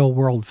applying real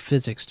world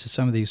physics to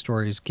some of these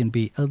stories can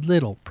be a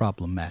little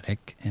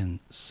problematic and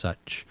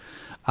such.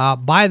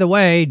 By the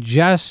way,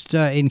 just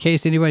in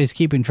case anybody's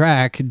keeping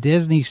track,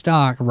 Disney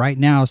stock right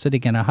now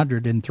sitting at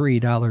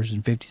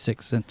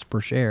 $103.56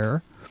 per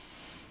share.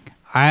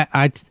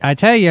 I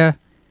tell you,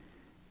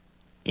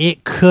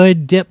 it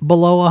could dip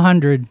below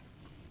 100.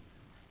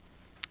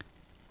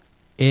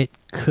 It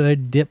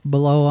could dip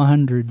below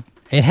 100.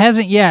 It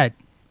hasn't yet,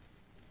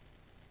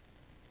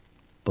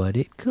 but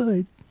it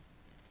could.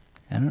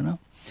 I don't know.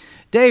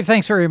 Dave,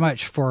 thanks very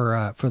much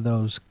for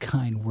those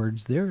kind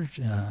words there.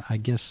 I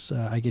guess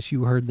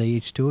you heard the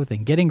H2O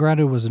thing. Getting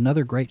grounded was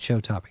another great show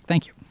topic.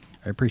 Thank you.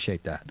 I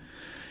appreciate that.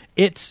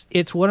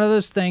 It's one of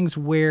those things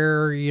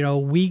where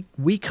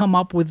we come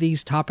up with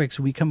these topics,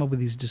 we come up with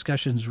these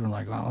discussions. We're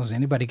like, well, is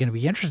anybody going to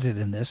be interested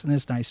in this? And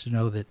it's nice to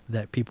know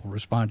that people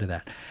respond to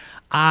that.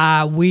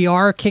 We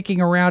are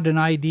kicking around an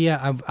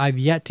idea. I've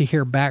yet to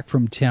hear back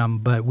from Tim,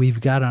 but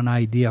we've got an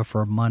idea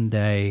for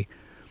Monday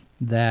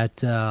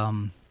that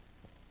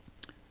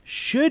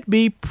should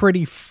be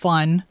pretty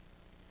fun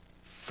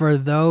for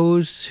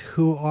those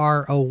who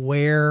are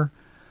aware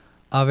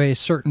of a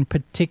certain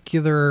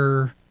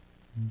particular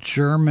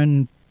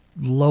German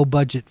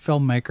low-budget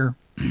filmmaker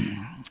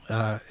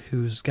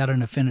who's got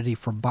an affinity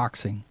for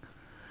boxing.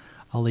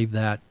 I'll leave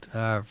that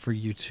for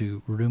you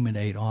to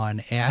ruminate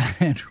on,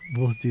 and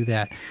we'll do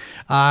that.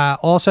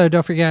 Also,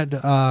 don't forget,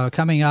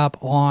 coming up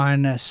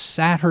on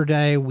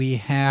Saturday, we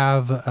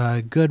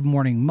have Good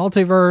Morning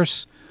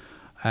Multiverse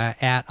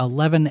at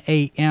 11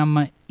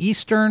 a.m.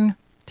 Eastern,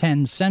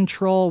 10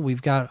 Central.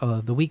 We've got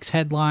the week's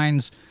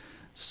headlines,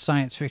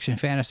 science fiction,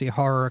 fantasy,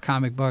 horror,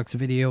 comic books,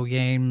 video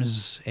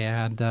games,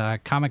 and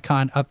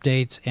Comic-Con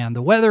updates, and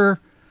the weather,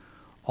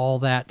 all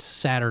that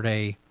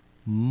Saturday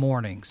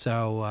morning.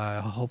 So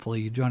hopefully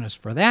you join us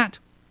for that.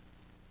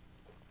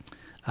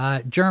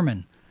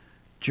 German,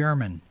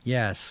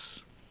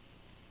 yes.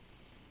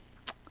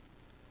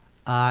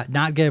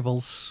 Not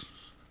Gables.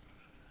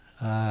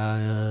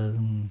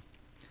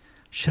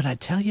 Should I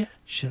tell you?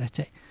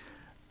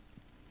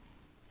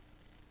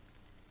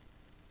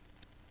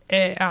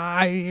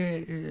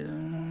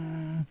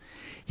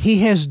 He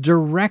has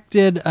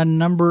directed a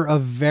number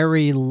of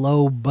very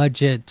low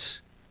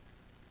budget,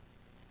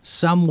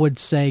 some would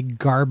say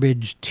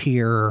garbage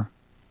tier,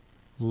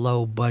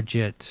 low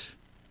budget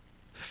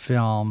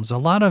films. A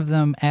lot of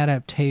them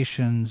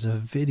adaptations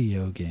of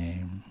video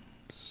games.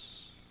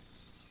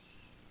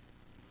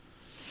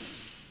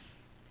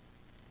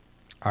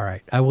 All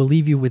right, I will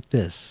leave you with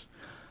this.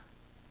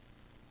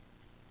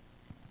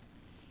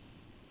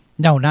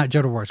 No, not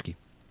Jodorowsky.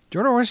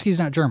 Jodorowsky's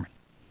not German.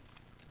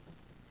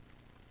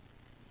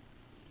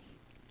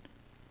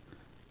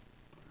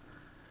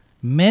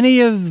 Many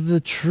of the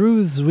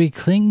truths we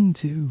cling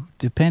to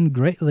depend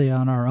greatly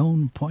on our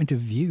own point of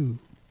view.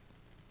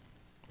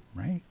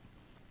 Right?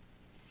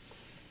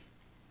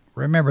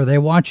 Remember, they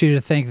want you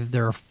to think that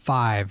there are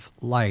 5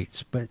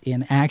 lights, but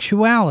in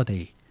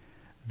actuality,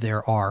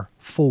 there are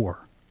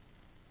 4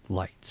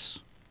 lights.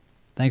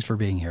 Thanks for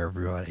being here,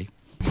 everybody.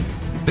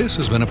 This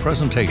has been a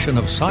presentation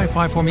of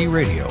Sci-Fi for Me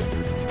Radio.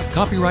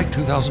 Copyright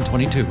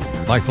 2022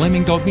 by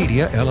Flaming Dog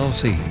Media,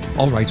 LLC.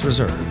 All rights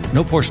reserved.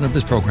 No portion of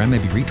this program may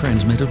be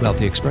retransmitted without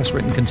the express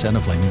written consent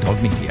of Flaming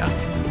Dog Media.